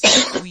make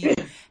mistakes, we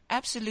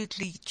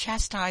absolutely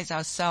chastise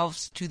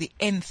ourselves to the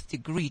nth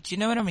degree. Do you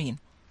know what I mean?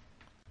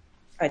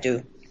 I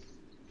do.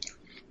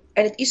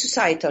 And it is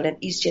societal and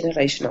is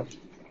generational.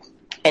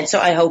 And so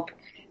I hope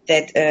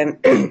that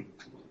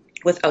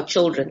with our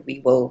children, we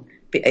will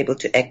be able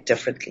to act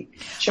differently.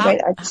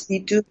 Shemaine, I just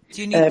need to,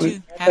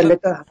 have a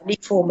little honey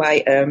for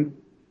my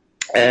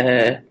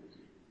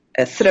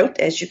throat,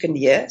 as you can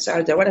hear. So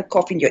I don't want to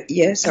cough in your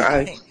ear. So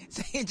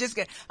So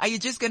are you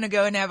just going to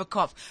go and have a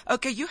cough?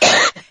 Okay, you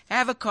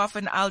have a cough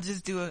and I'll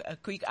just do a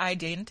quick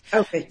ident.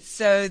 Okay.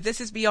 So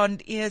this is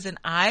Beyond Ears and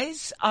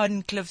Eyes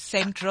on Cliff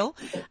Central.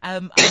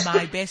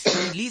 My best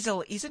friend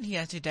Liesel isn't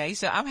here today,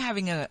 so I'm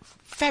having a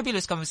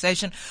fabulous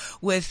conversation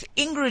with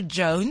Ingrid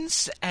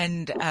Jones,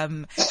 and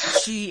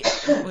that's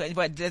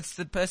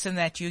the person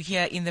that you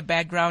hear in the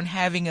background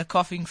having a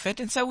coughing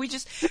fit. And so we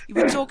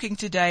were talking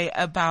today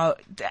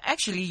about,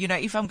 actually,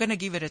 if I'm going to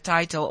give it a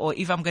title or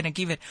if I'm going to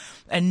give it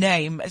a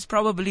name, it's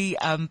probably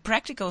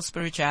practical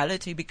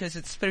spirituality, because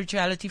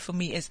spirituality for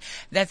me is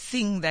that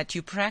thing that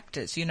you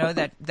practice,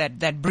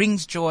 that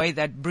brings joy,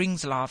 that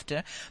brings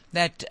laughter,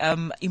 that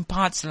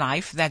imparts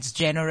life, that's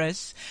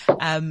generous,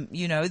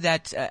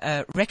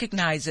 that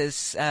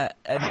recognizes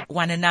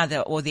one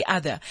another or the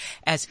other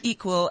as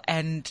equal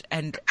and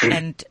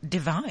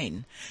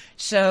divine.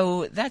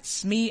 So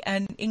that's me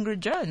and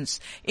Ingrid Jones.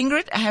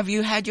 Ingrid, have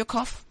you had your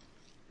cough?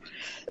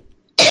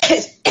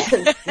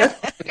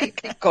 Not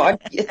completely gone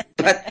yet,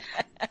 but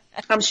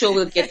I'm sure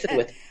we'll get through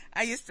it.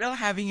 Are you still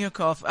having your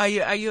cough?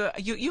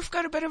 You've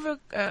got a bit of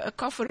a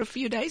cough for a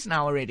few days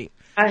now already.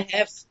 I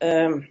have,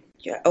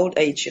 old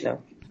age,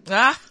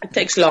 It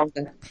takes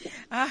longer.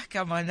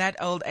 Come on, that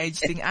old age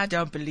thing. I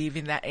don't believe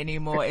in that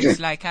anymore. It's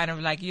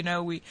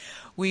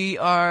we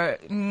are,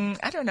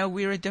 I don't know,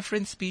 we're a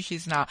different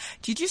species now.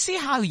 Did you see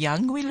how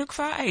young we look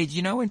for our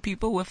age? When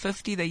people were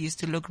 50, they used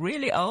to look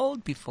really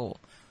old before.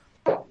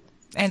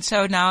 And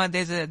so now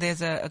there's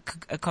a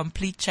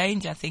complete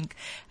change. I think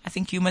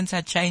humans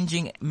are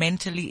changing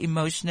mentally,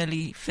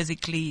 emotionally,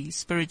 physically,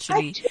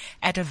 spiritually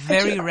at a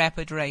very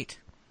rapid rate.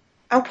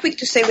 I'm quick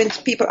to say when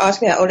people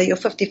ask me how old are you,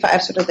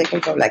 55, so that they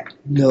can go like,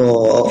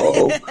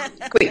 no,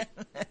 quick.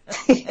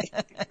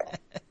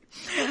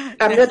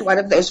 I'm not one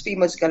of those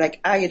females who go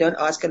like, you don't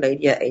ask a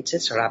lady her age,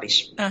 it's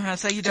rubbish.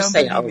 So you don't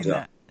believe in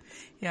that.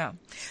 Yeah.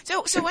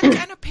 So what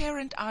kind of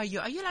parent are you?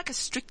 Are you like a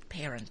strict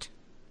parent?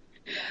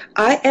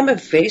 I am a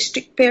very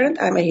strict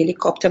parent. I'm a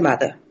helicopter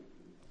mother.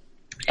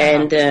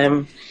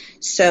 And,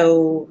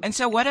 so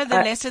what are the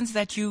lessons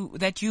that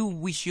you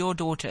wish your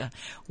daughter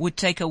would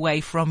take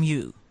away from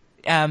you?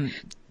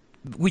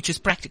 Which is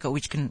practical,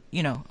 which can,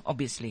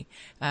 obviously,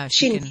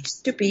 she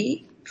needs to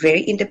be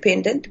very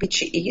independent, which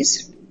she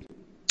is.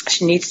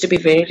 She needs to be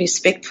very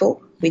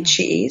respectful, which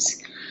she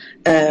is.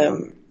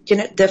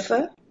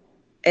 Differ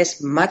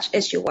as much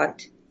as you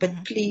want,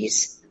 but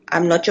please,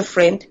 I'm not your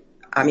friend.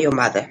 I'm your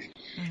mother.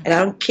 And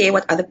I don't care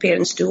what other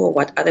parents do or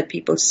what other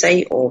people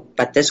say,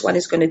 but this one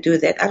is going to do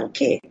that. I don't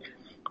care.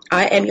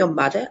 I am your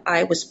mother.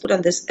 I was put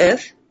on this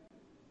earth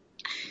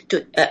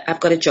I've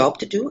got a job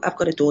to do. I've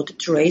got a daughter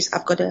to raise.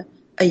 I've got a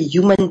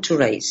human to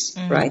raise,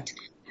 right?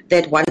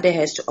 That one day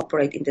has to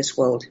operate in this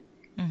world.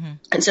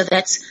 And so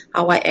that's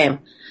how I am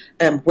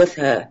with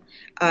her.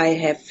 I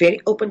have very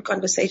open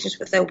conversations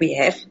with her. We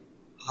have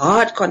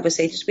hard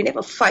conversations. We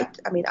never fight.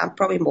 I mean, I'm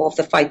probably more of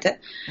the fighter.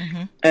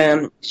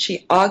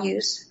 She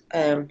argues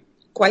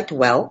quite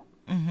well,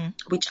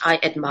 which I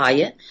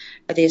admire.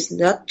 There's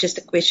not just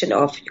a question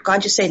of, you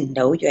can't just say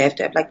no, you have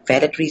to have like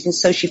valid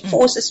reasons. So she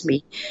forces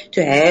me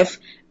to have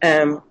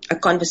a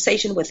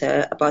conversation with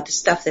her about the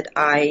stuff that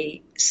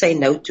I say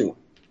no to.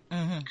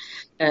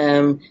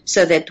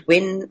 So that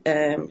when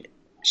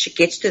she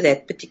gets to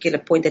that particular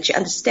point, that she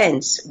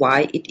understands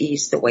why it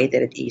is the way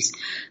that it is.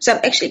 So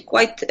I'm actually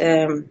quite,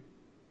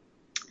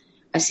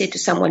 I said to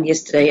someone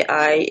yesterday,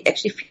 I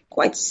actually feel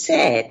quite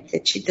sad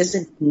that she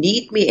doesn't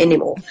need me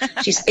anymore.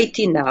 She's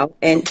 18 now,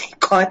 and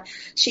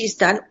she's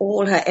done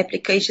all her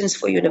applications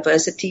for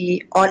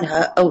university on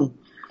her own.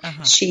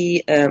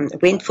 She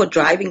went for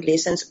driving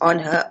lessons on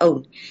her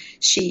own.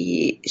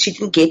 She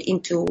didn't get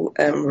into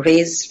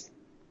res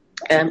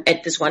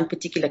at this one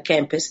particular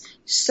campus,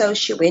 so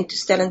she went to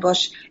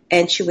Stellenbosch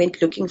and she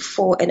went looking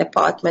for an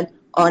apartment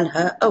on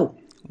her own.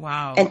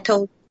 Wow! And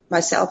told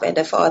myself and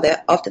her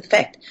father after the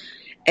fact.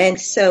 And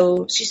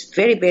so she's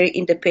very, very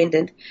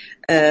independent,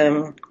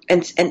 and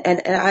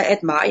I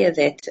admire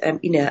that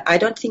in her. I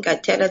don't think I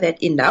tell her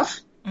that enough,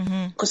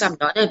 because I'm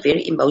not a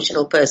very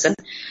emotional person.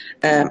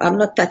 I'm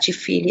not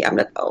touchy-feely. I'm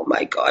not, oh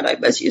my God, I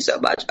miss you so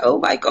much. Oh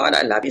my God,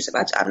 I love you so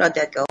much. I'm not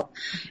that girl.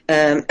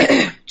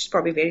 It's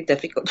probably very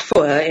difficult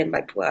for her and my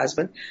poor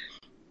husband.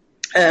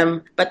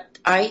 But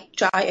I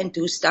try and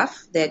do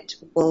stuff that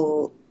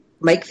will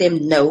make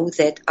them know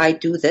that I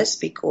do this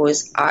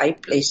because I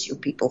place you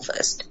people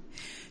first.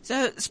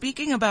 So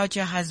speaking about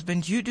your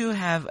husband, you do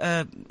have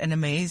an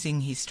amazing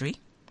history.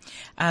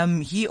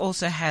 He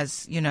also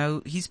has,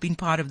 he's been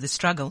part of the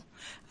struggle.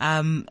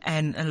 And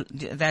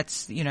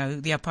that's, the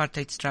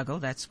apartheid struggle.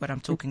 That's what I'm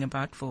talking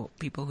about for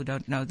people who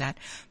don't know that.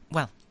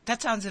 Well,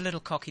 That sounds a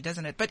little cocky,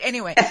 doesn't it? But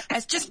anyway,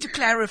 as just to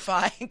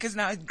clarify, because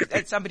now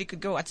somebody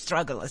could go, what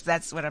strugglers?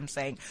 That's what I'm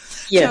saying.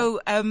 Yeah. So,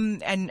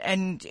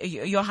 and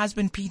your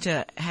husband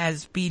Peter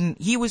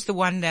he was the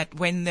one that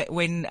when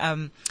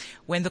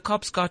the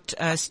cops got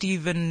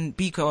Stephen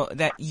Biko,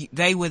 that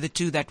they were the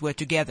two that were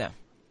together.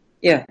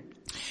 Yeah.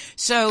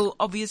 So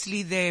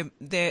obviously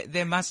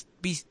there must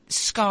be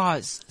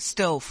scars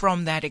still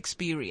from that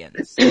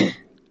experience.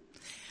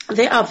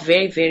 There are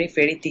very, very,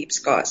 very deep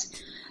scars.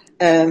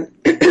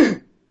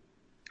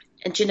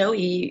 And you know,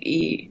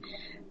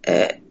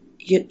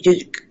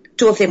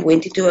 two of them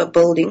went into a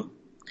building.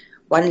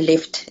 One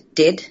left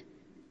dead,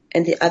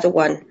 and the other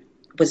one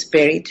was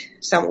buried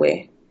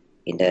somewhere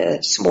in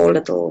a small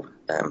little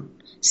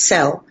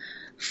cell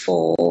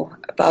for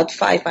about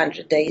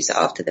 500 days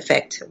after the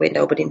fact, where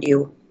nobody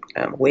knew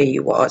where he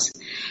was.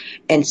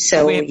 And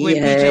so where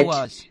Peter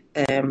was.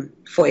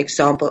 For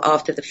example,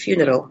 after the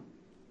funeral,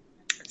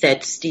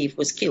 that Steve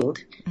was killed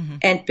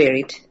and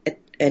buried,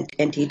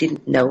 and he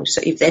didn't know. So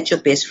if that's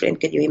your best friend,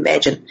 can you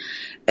imagine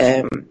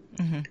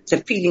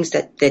the feelings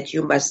that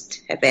you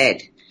must have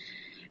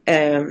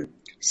had?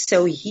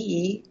 So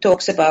he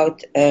talks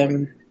about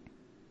a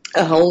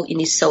hole in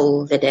his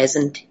soul that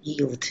hasn't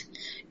healed.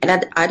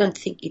 And I don't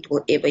think it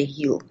will ever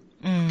heal.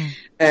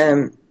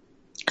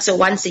 So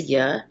once a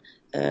year,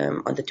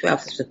 on the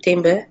 12th of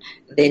September,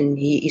 then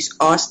he is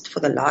asked for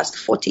the last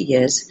 40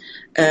 years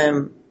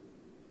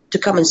to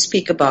come and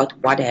speak about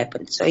what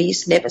happened. So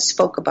he's never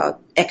spoke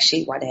about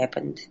actually what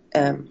happened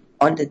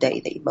on the day,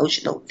 the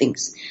emotional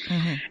things.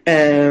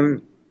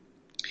 And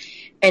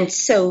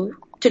so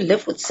to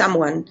live with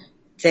someone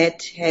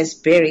that has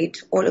buried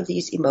all of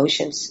these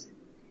emotions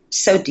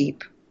so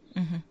deep,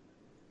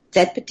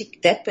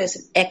 that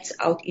person acts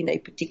out in a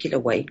particular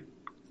way,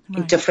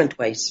 in different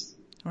ways.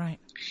 Right.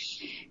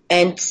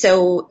 And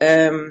so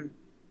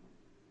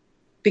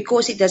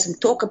because he doesn't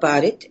talk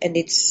about it, and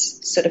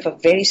it's sort of a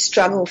very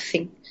struggle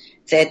thing,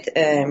 that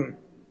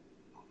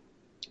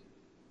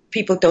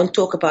people don't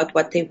talk about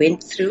what they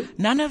went through.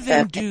 None of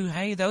them do.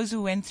 Hey, those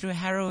who went through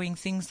harrowing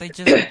things, they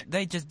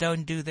just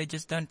don't do. They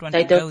just don't want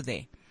to go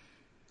there.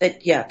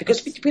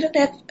 Because we don't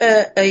have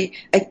a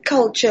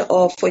culture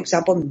of, for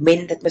example,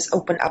 men that must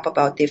open up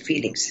about their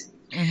feelings.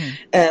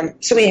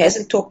 So he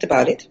hasn't talked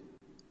about it,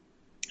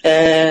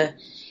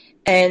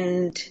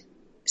 and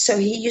so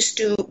he used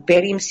to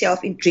bury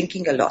himself in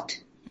drinking a lot,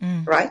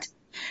 right?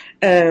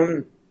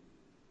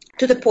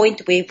 To the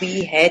point where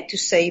we had to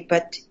say,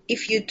 but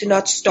if you do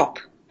not stop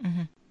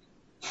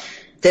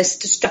this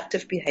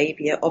destructive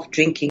behavior of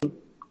drinking,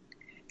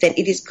 then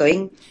it is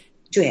going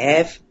to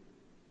have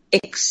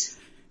X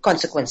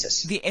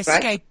consequences. The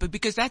escape, right?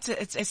 Because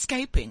it's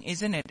escaping,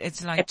 isn't it?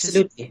 It's like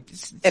absolutely,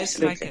 just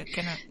absolutely.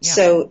 Like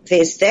So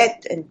there's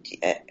that,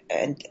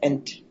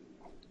 and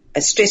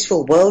a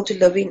stressful world to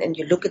live in, and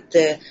you look at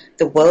the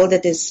world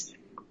that is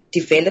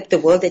developed, the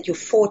world that you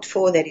fought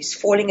for that is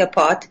falling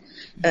apart,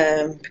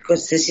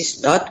 because this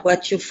is not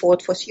what you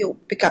fought for, so you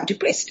become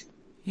depressed.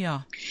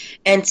 Yeah.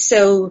 And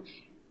so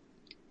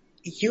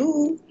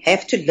you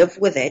have to live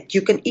with that.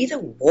 You can either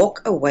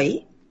walk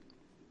away,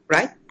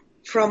 right,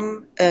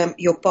 from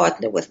your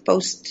partner with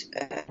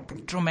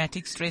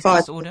traumatic stress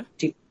disorder,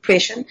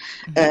 depression,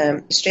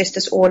 stress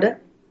disorder,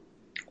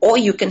 or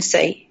you can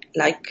say,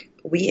 like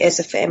we as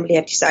a family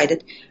have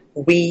decided,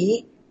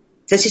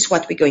 this is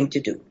what we're going to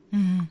do,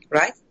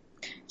 right?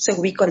 So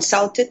we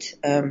consulted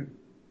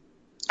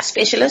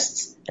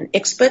specialists and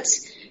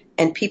experts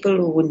and people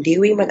who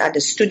knew him and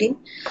understood him.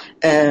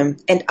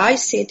 And I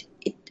said,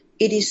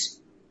 it is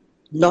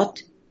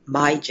not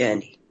my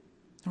journey.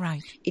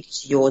 Right.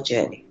 It's your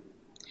journey.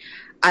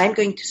 I'm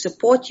going to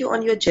support you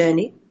on your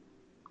journey.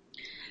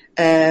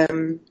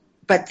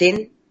 But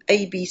then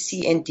A, B,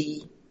 C, and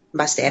D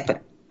must happen.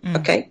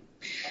 Okay?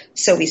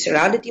 So we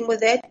surrounded him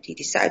with that. He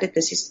decided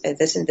this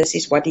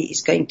is what he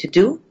is going to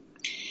do.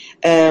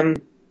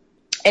 And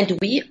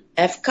we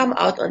have come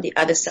out on the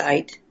other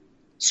side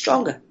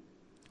stronger.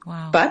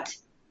 Wow. But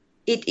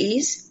it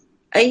is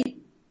a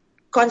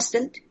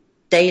constant,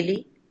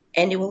 daily,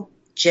 annual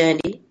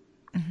journey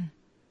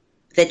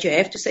that you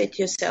have to say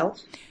to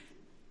yourself,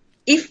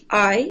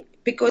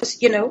 because,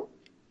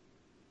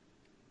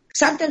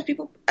 sometimes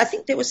I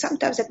think there was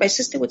sometimes that my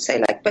sister would say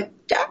like, but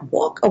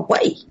walk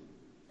away.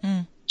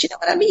 Do you know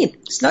what I mean?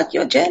 It's not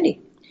your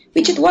journey,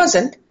 which it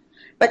wasn't.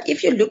 But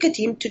if you look at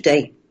him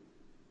today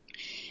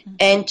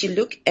and you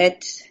look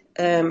at,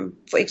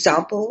 for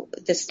example,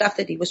 the stuff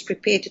that he was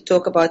prepared to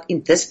talk about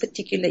in this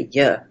particular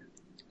year,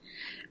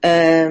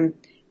 and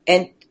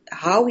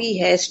how he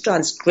has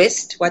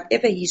transgressed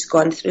whatever he's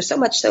gone through, so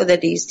much so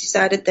that he's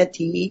decided that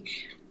he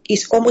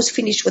is almost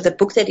finished with the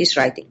book that he's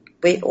writing,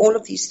 where all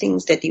of these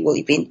things that he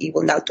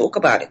will now talk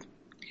about it.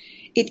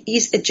 It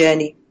is a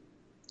journey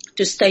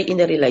to stay in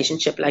a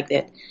relationship like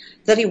that.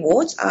 The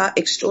rewards are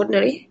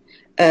extraordinary.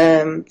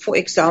 For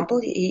example,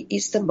 he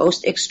is the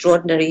most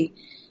extraordinary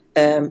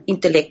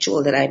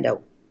intellectual that I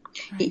know.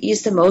 Right. He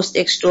is the most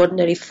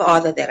extraordinary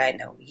father that I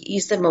know. He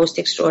is the most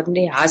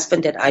extraordinary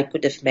husband that I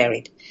could have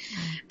married.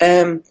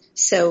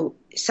 So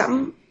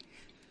some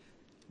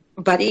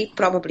Buddy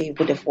probably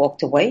would have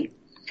walked away.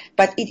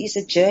 But it is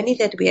a journey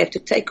that we have to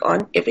take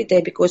on every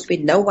day because we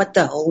know what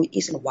the hole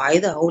is and why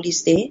the hole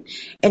is there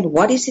and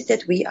what is it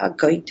that we are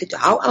going to do.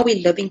 How are we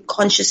living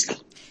consciously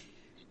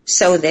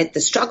so that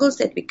the struggles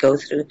that we go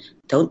through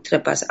don't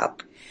trip us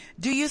up?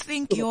 Do you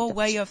think your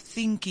way of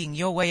thinking,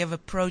 your way of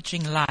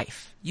approaching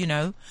life,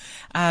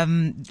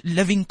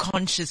 living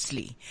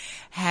consciously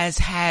has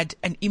had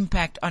an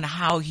impact on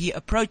how he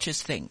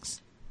approaches things?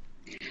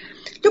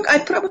 Look, I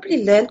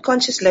probably learned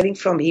conscious living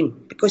from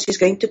him because he's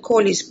going to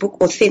call his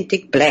book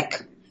Authentic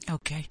Black.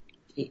 Okay.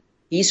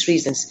 His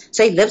reasons.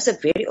 So he lives a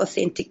very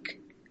authentic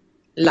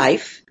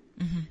life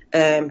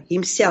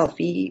himself.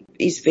 He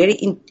is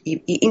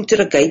he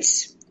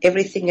interrogates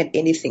everything and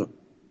anything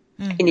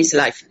in his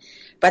life.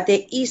 But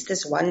there is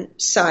this one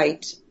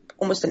side,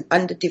 almost an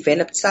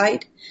underdeveloped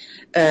side,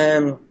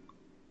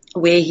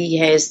 where he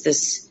has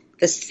this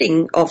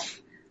thing of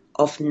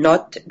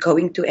not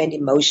going to an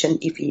emotion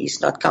if he is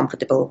not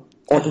comfortable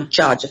or in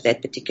charge of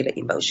that particular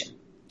emotion.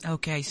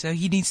 Okay, so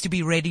he needs to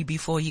be ready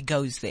before he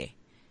goes there.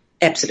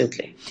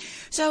 Absolutely.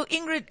 So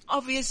Ingrid,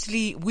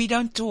 obviously we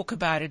don't talk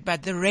about it,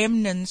 but the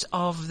remnants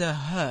of the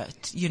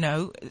hurt,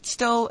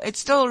 it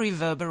still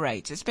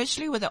reverberates,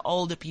 especially with the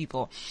older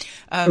people,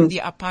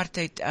 the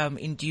apartheid,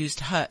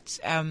 induced hurts.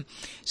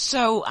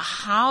 So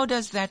how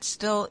does that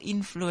still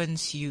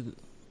influence you?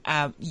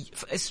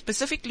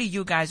 Specifically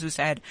you guys who's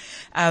had,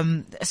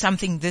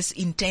 something this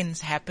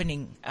intense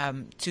happening,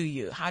 to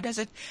you. How does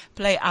it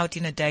play out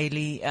in a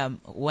daily,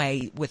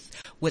 way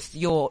with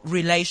your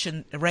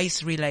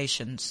race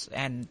relations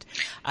and,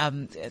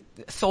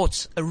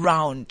 thoughts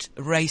around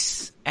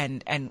race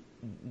and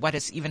what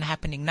is even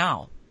happening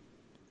now?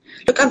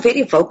 Look, I'm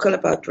very vocal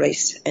about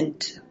race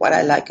and what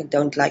I like and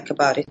don't like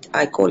about it.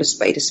 I call a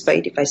spade a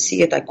spade. If I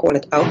see it, I call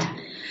it out.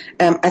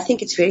 I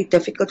think it's very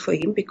difficult for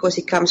him because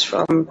he comes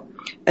from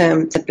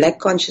the Black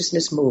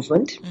consciousness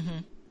movement.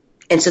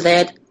 And so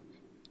that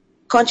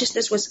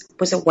consciousness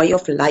was a way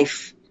of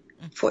life,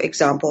 for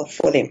example,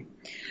 for them.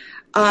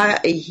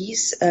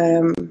 He's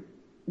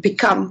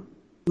become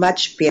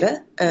much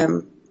better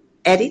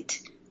at it,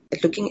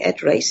 at looking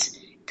at race.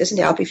 It doesn't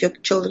help if your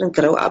children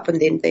grow up and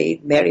then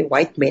they marry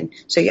white men,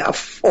 so you are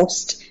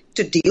forced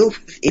to deal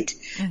with it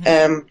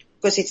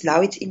because it's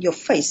in your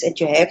face and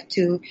you have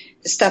to,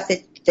 the stuff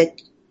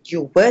that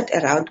you weren't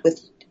around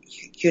with,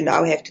 you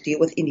now have to deal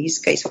with. In his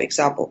case, for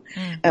example,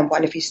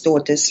 one of his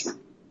daughters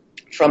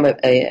from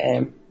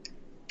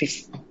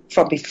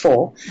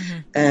before,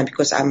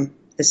 because I'm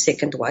the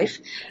second wife,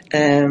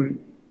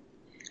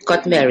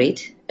 got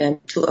married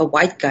to a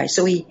white guy,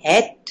 so he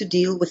had to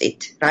deal with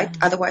it, right?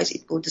 Otherwise,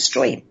 it will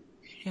destroy him.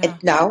 Yeah.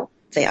 And now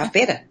they are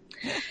better.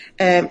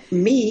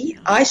 Me,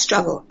 I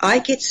struggle. I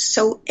get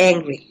so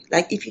angry.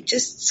 Like if you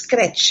just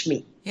scratch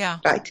me,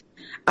 right?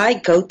 I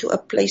go to a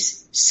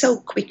place so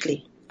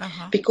quickly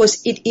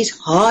because it is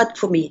hard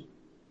for me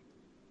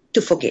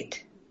to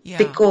forget. Yeah.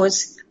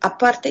 Because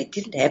apartheid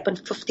didn't happen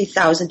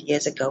 50,000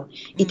 years ago.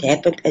 It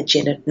happened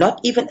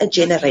not even a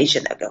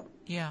generation ago.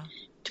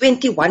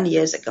 21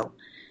 years ago.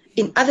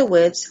 In other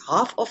words,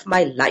 half of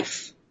my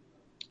life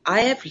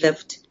I have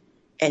lived,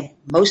 and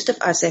most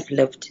of us have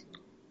lived,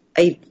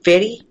 a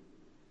very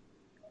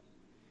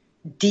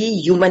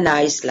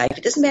dehumanized life.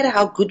 It doesn't matter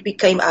how good we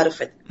came out of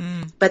it,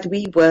 but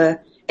we were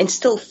and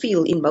still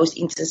feel in most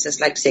instances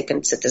like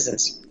second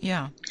citizens.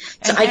 Yeah.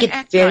 So I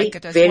get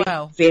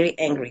very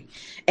angry.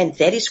 And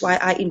that is why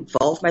I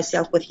involve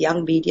myself with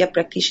young media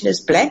practitioners,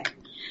 Black,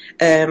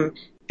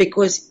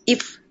 because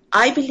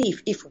I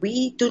believe if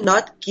we do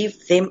not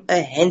give them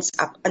a hands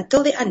up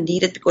until they are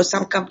needed, because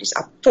some companies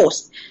are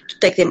forced to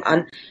take them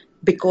on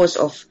because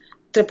of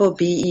triple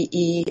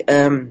BEE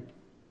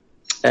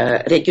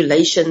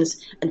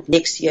regulations, and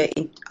next year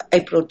in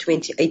April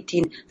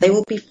 2018 they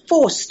will be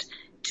forced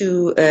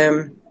to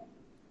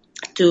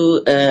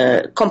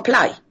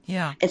comply.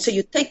 Yeah. And so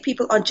you take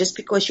people on just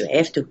because you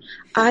have to.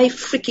 I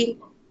freaking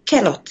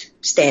cannot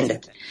stand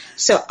it.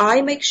 So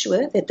I make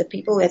sure that the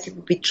people that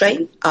will be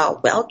trained are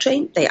well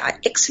trained. They are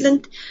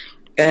excellent.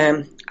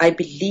 I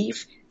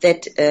believe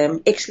that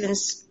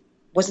excellence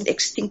wasn't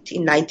extinct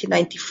in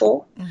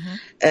 1994.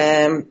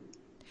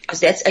 Because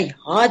that's a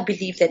hard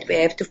belief that we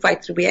have to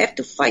fight through. We have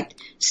to fight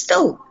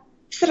still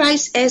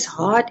thrice as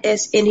hard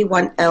as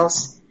anyone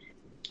else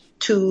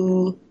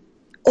to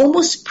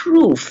almost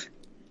prove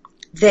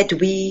that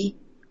we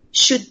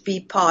should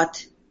be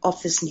part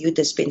of this new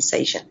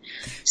dispensation.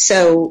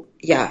 So,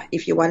 yeah,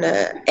 if you want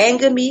to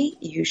anger me,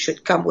 you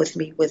should come with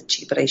me with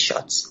cheap race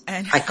shots.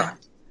 And I can't.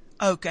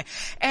 Okay.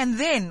 And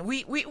then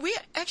we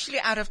actually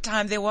out of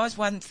time. There was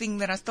one thing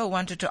that I still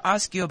wanted to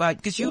ask you about,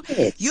 because you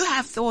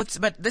have thoughts,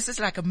 but this is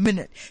like a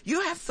minute.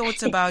 You have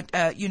thoughts about,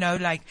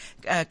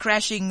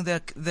 crashing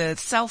the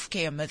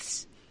self-care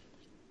myths.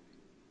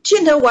 Do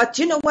you know what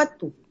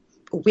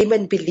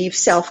women believe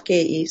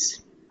self-care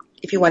is?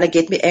 If you want to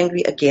get me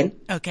angry again.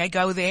 Okay,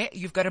 go there.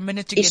 You've got a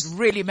minute to get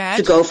really mad.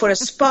 To go for a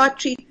spa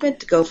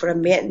treatment, to go for a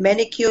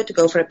manicure, to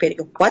go for a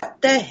pedicure.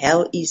 What the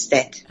hell is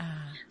that?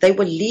 They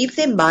will leave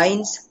their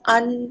minds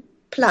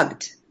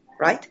unplugged,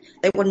 right?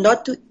 They will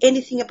not do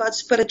anything about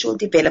spiritual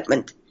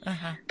development.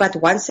 But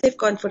once they've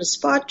gone for a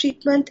spa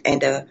treatment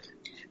and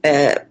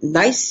a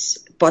nice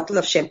bottle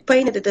of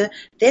champagne,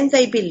 then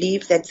they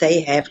believe that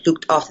they have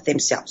looked after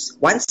themselves.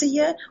 Once a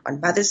year, on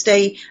Mother's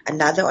Day,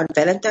 another on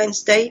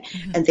Valentine's Day,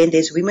 and then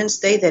there's Women's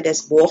Day that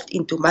has morphed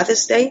into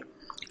Mother's Day.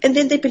 And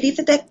then they believe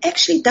that they've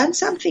actually done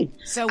something.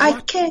 So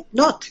I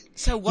cannot.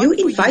 So what you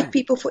invite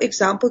people, for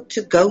example,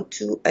 to go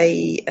to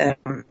a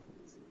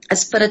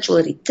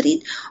spiritual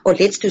retreat, or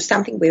let's do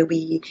something where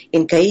we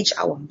engage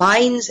our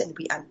minds and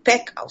we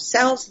unpack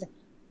ourselves.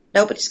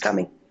 Nobody's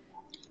coming.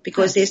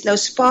 Because there's no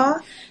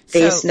spa,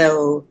 there's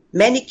no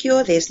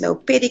manicure, there's no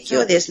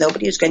pedicure, there's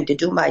nobody who's going to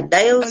do my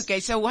nails.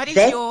 Okay, so what is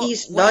that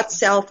is not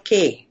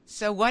self-care.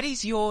 So what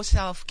is your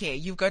self-care?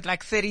 You've got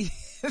like 30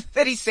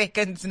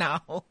 seconds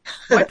now.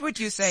 What would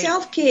you say?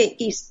 Self-care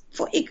is,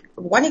 for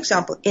one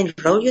example,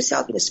 enroll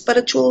yourself in a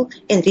spiritual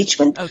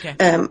enrichment. Okay.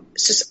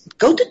 So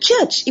go to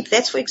church, if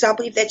that's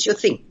your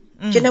thing.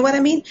 Do you know what I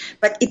mean?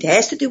 But it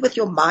has to do with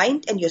your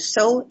mind and your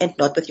soul and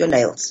not with your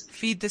nails.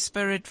 Feed the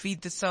spirit,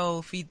 feed the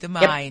soul, feed the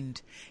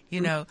mind.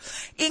 You know.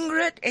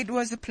 Ingrid, it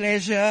was a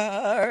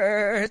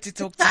pleasure to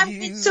talk to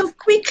you. Time so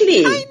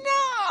quickly. I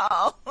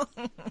know.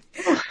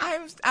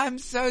 I'm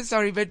so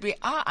sorry, but we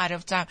are out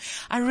of time.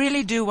 I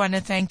really do want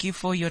to thank you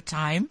for your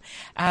time,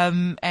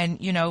 and,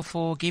 you know,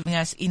 for giving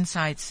us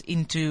insights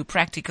into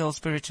practical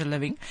spiritual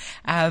living.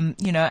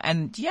 You know,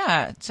 and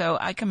yeah, so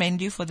I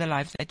commend you for the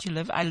life that you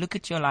live. I look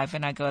at your life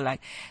and I go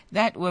like,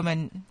 that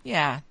woman,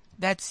 yeah.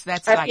 That's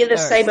I feel the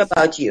same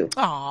about you.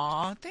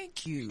 Aw,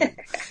 thank you.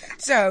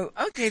 So,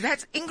 okay,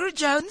 that's Ingrid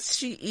Jones.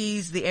 She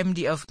is the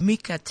MD of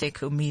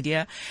Mikateko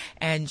Media,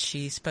 and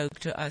she spoke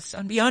to us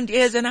on Beyond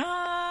Ears and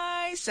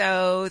Eyes.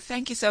 So,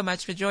 thank you so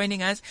much for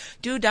joining us.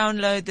 Do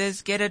download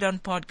this, get it on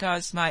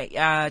podcast.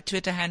 My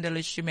Twitter handle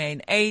is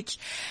Shemaine H.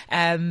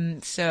 Yeah,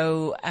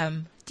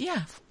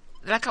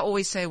 like I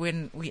always say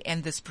when we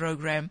end this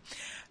program,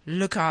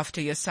 look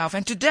after yourself.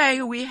 And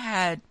today we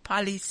had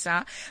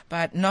Palisa,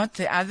 but not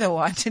the other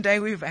one. Today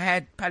we've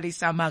had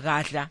Palisa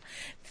Magadla.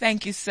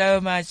 Thank you so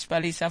much,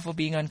 Palisa, for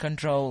being on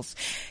controls.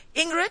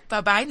 Ingrid,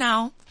 bye-bye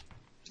now.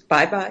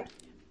 Bye-bye.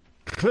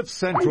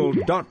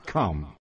 CliffCentral.com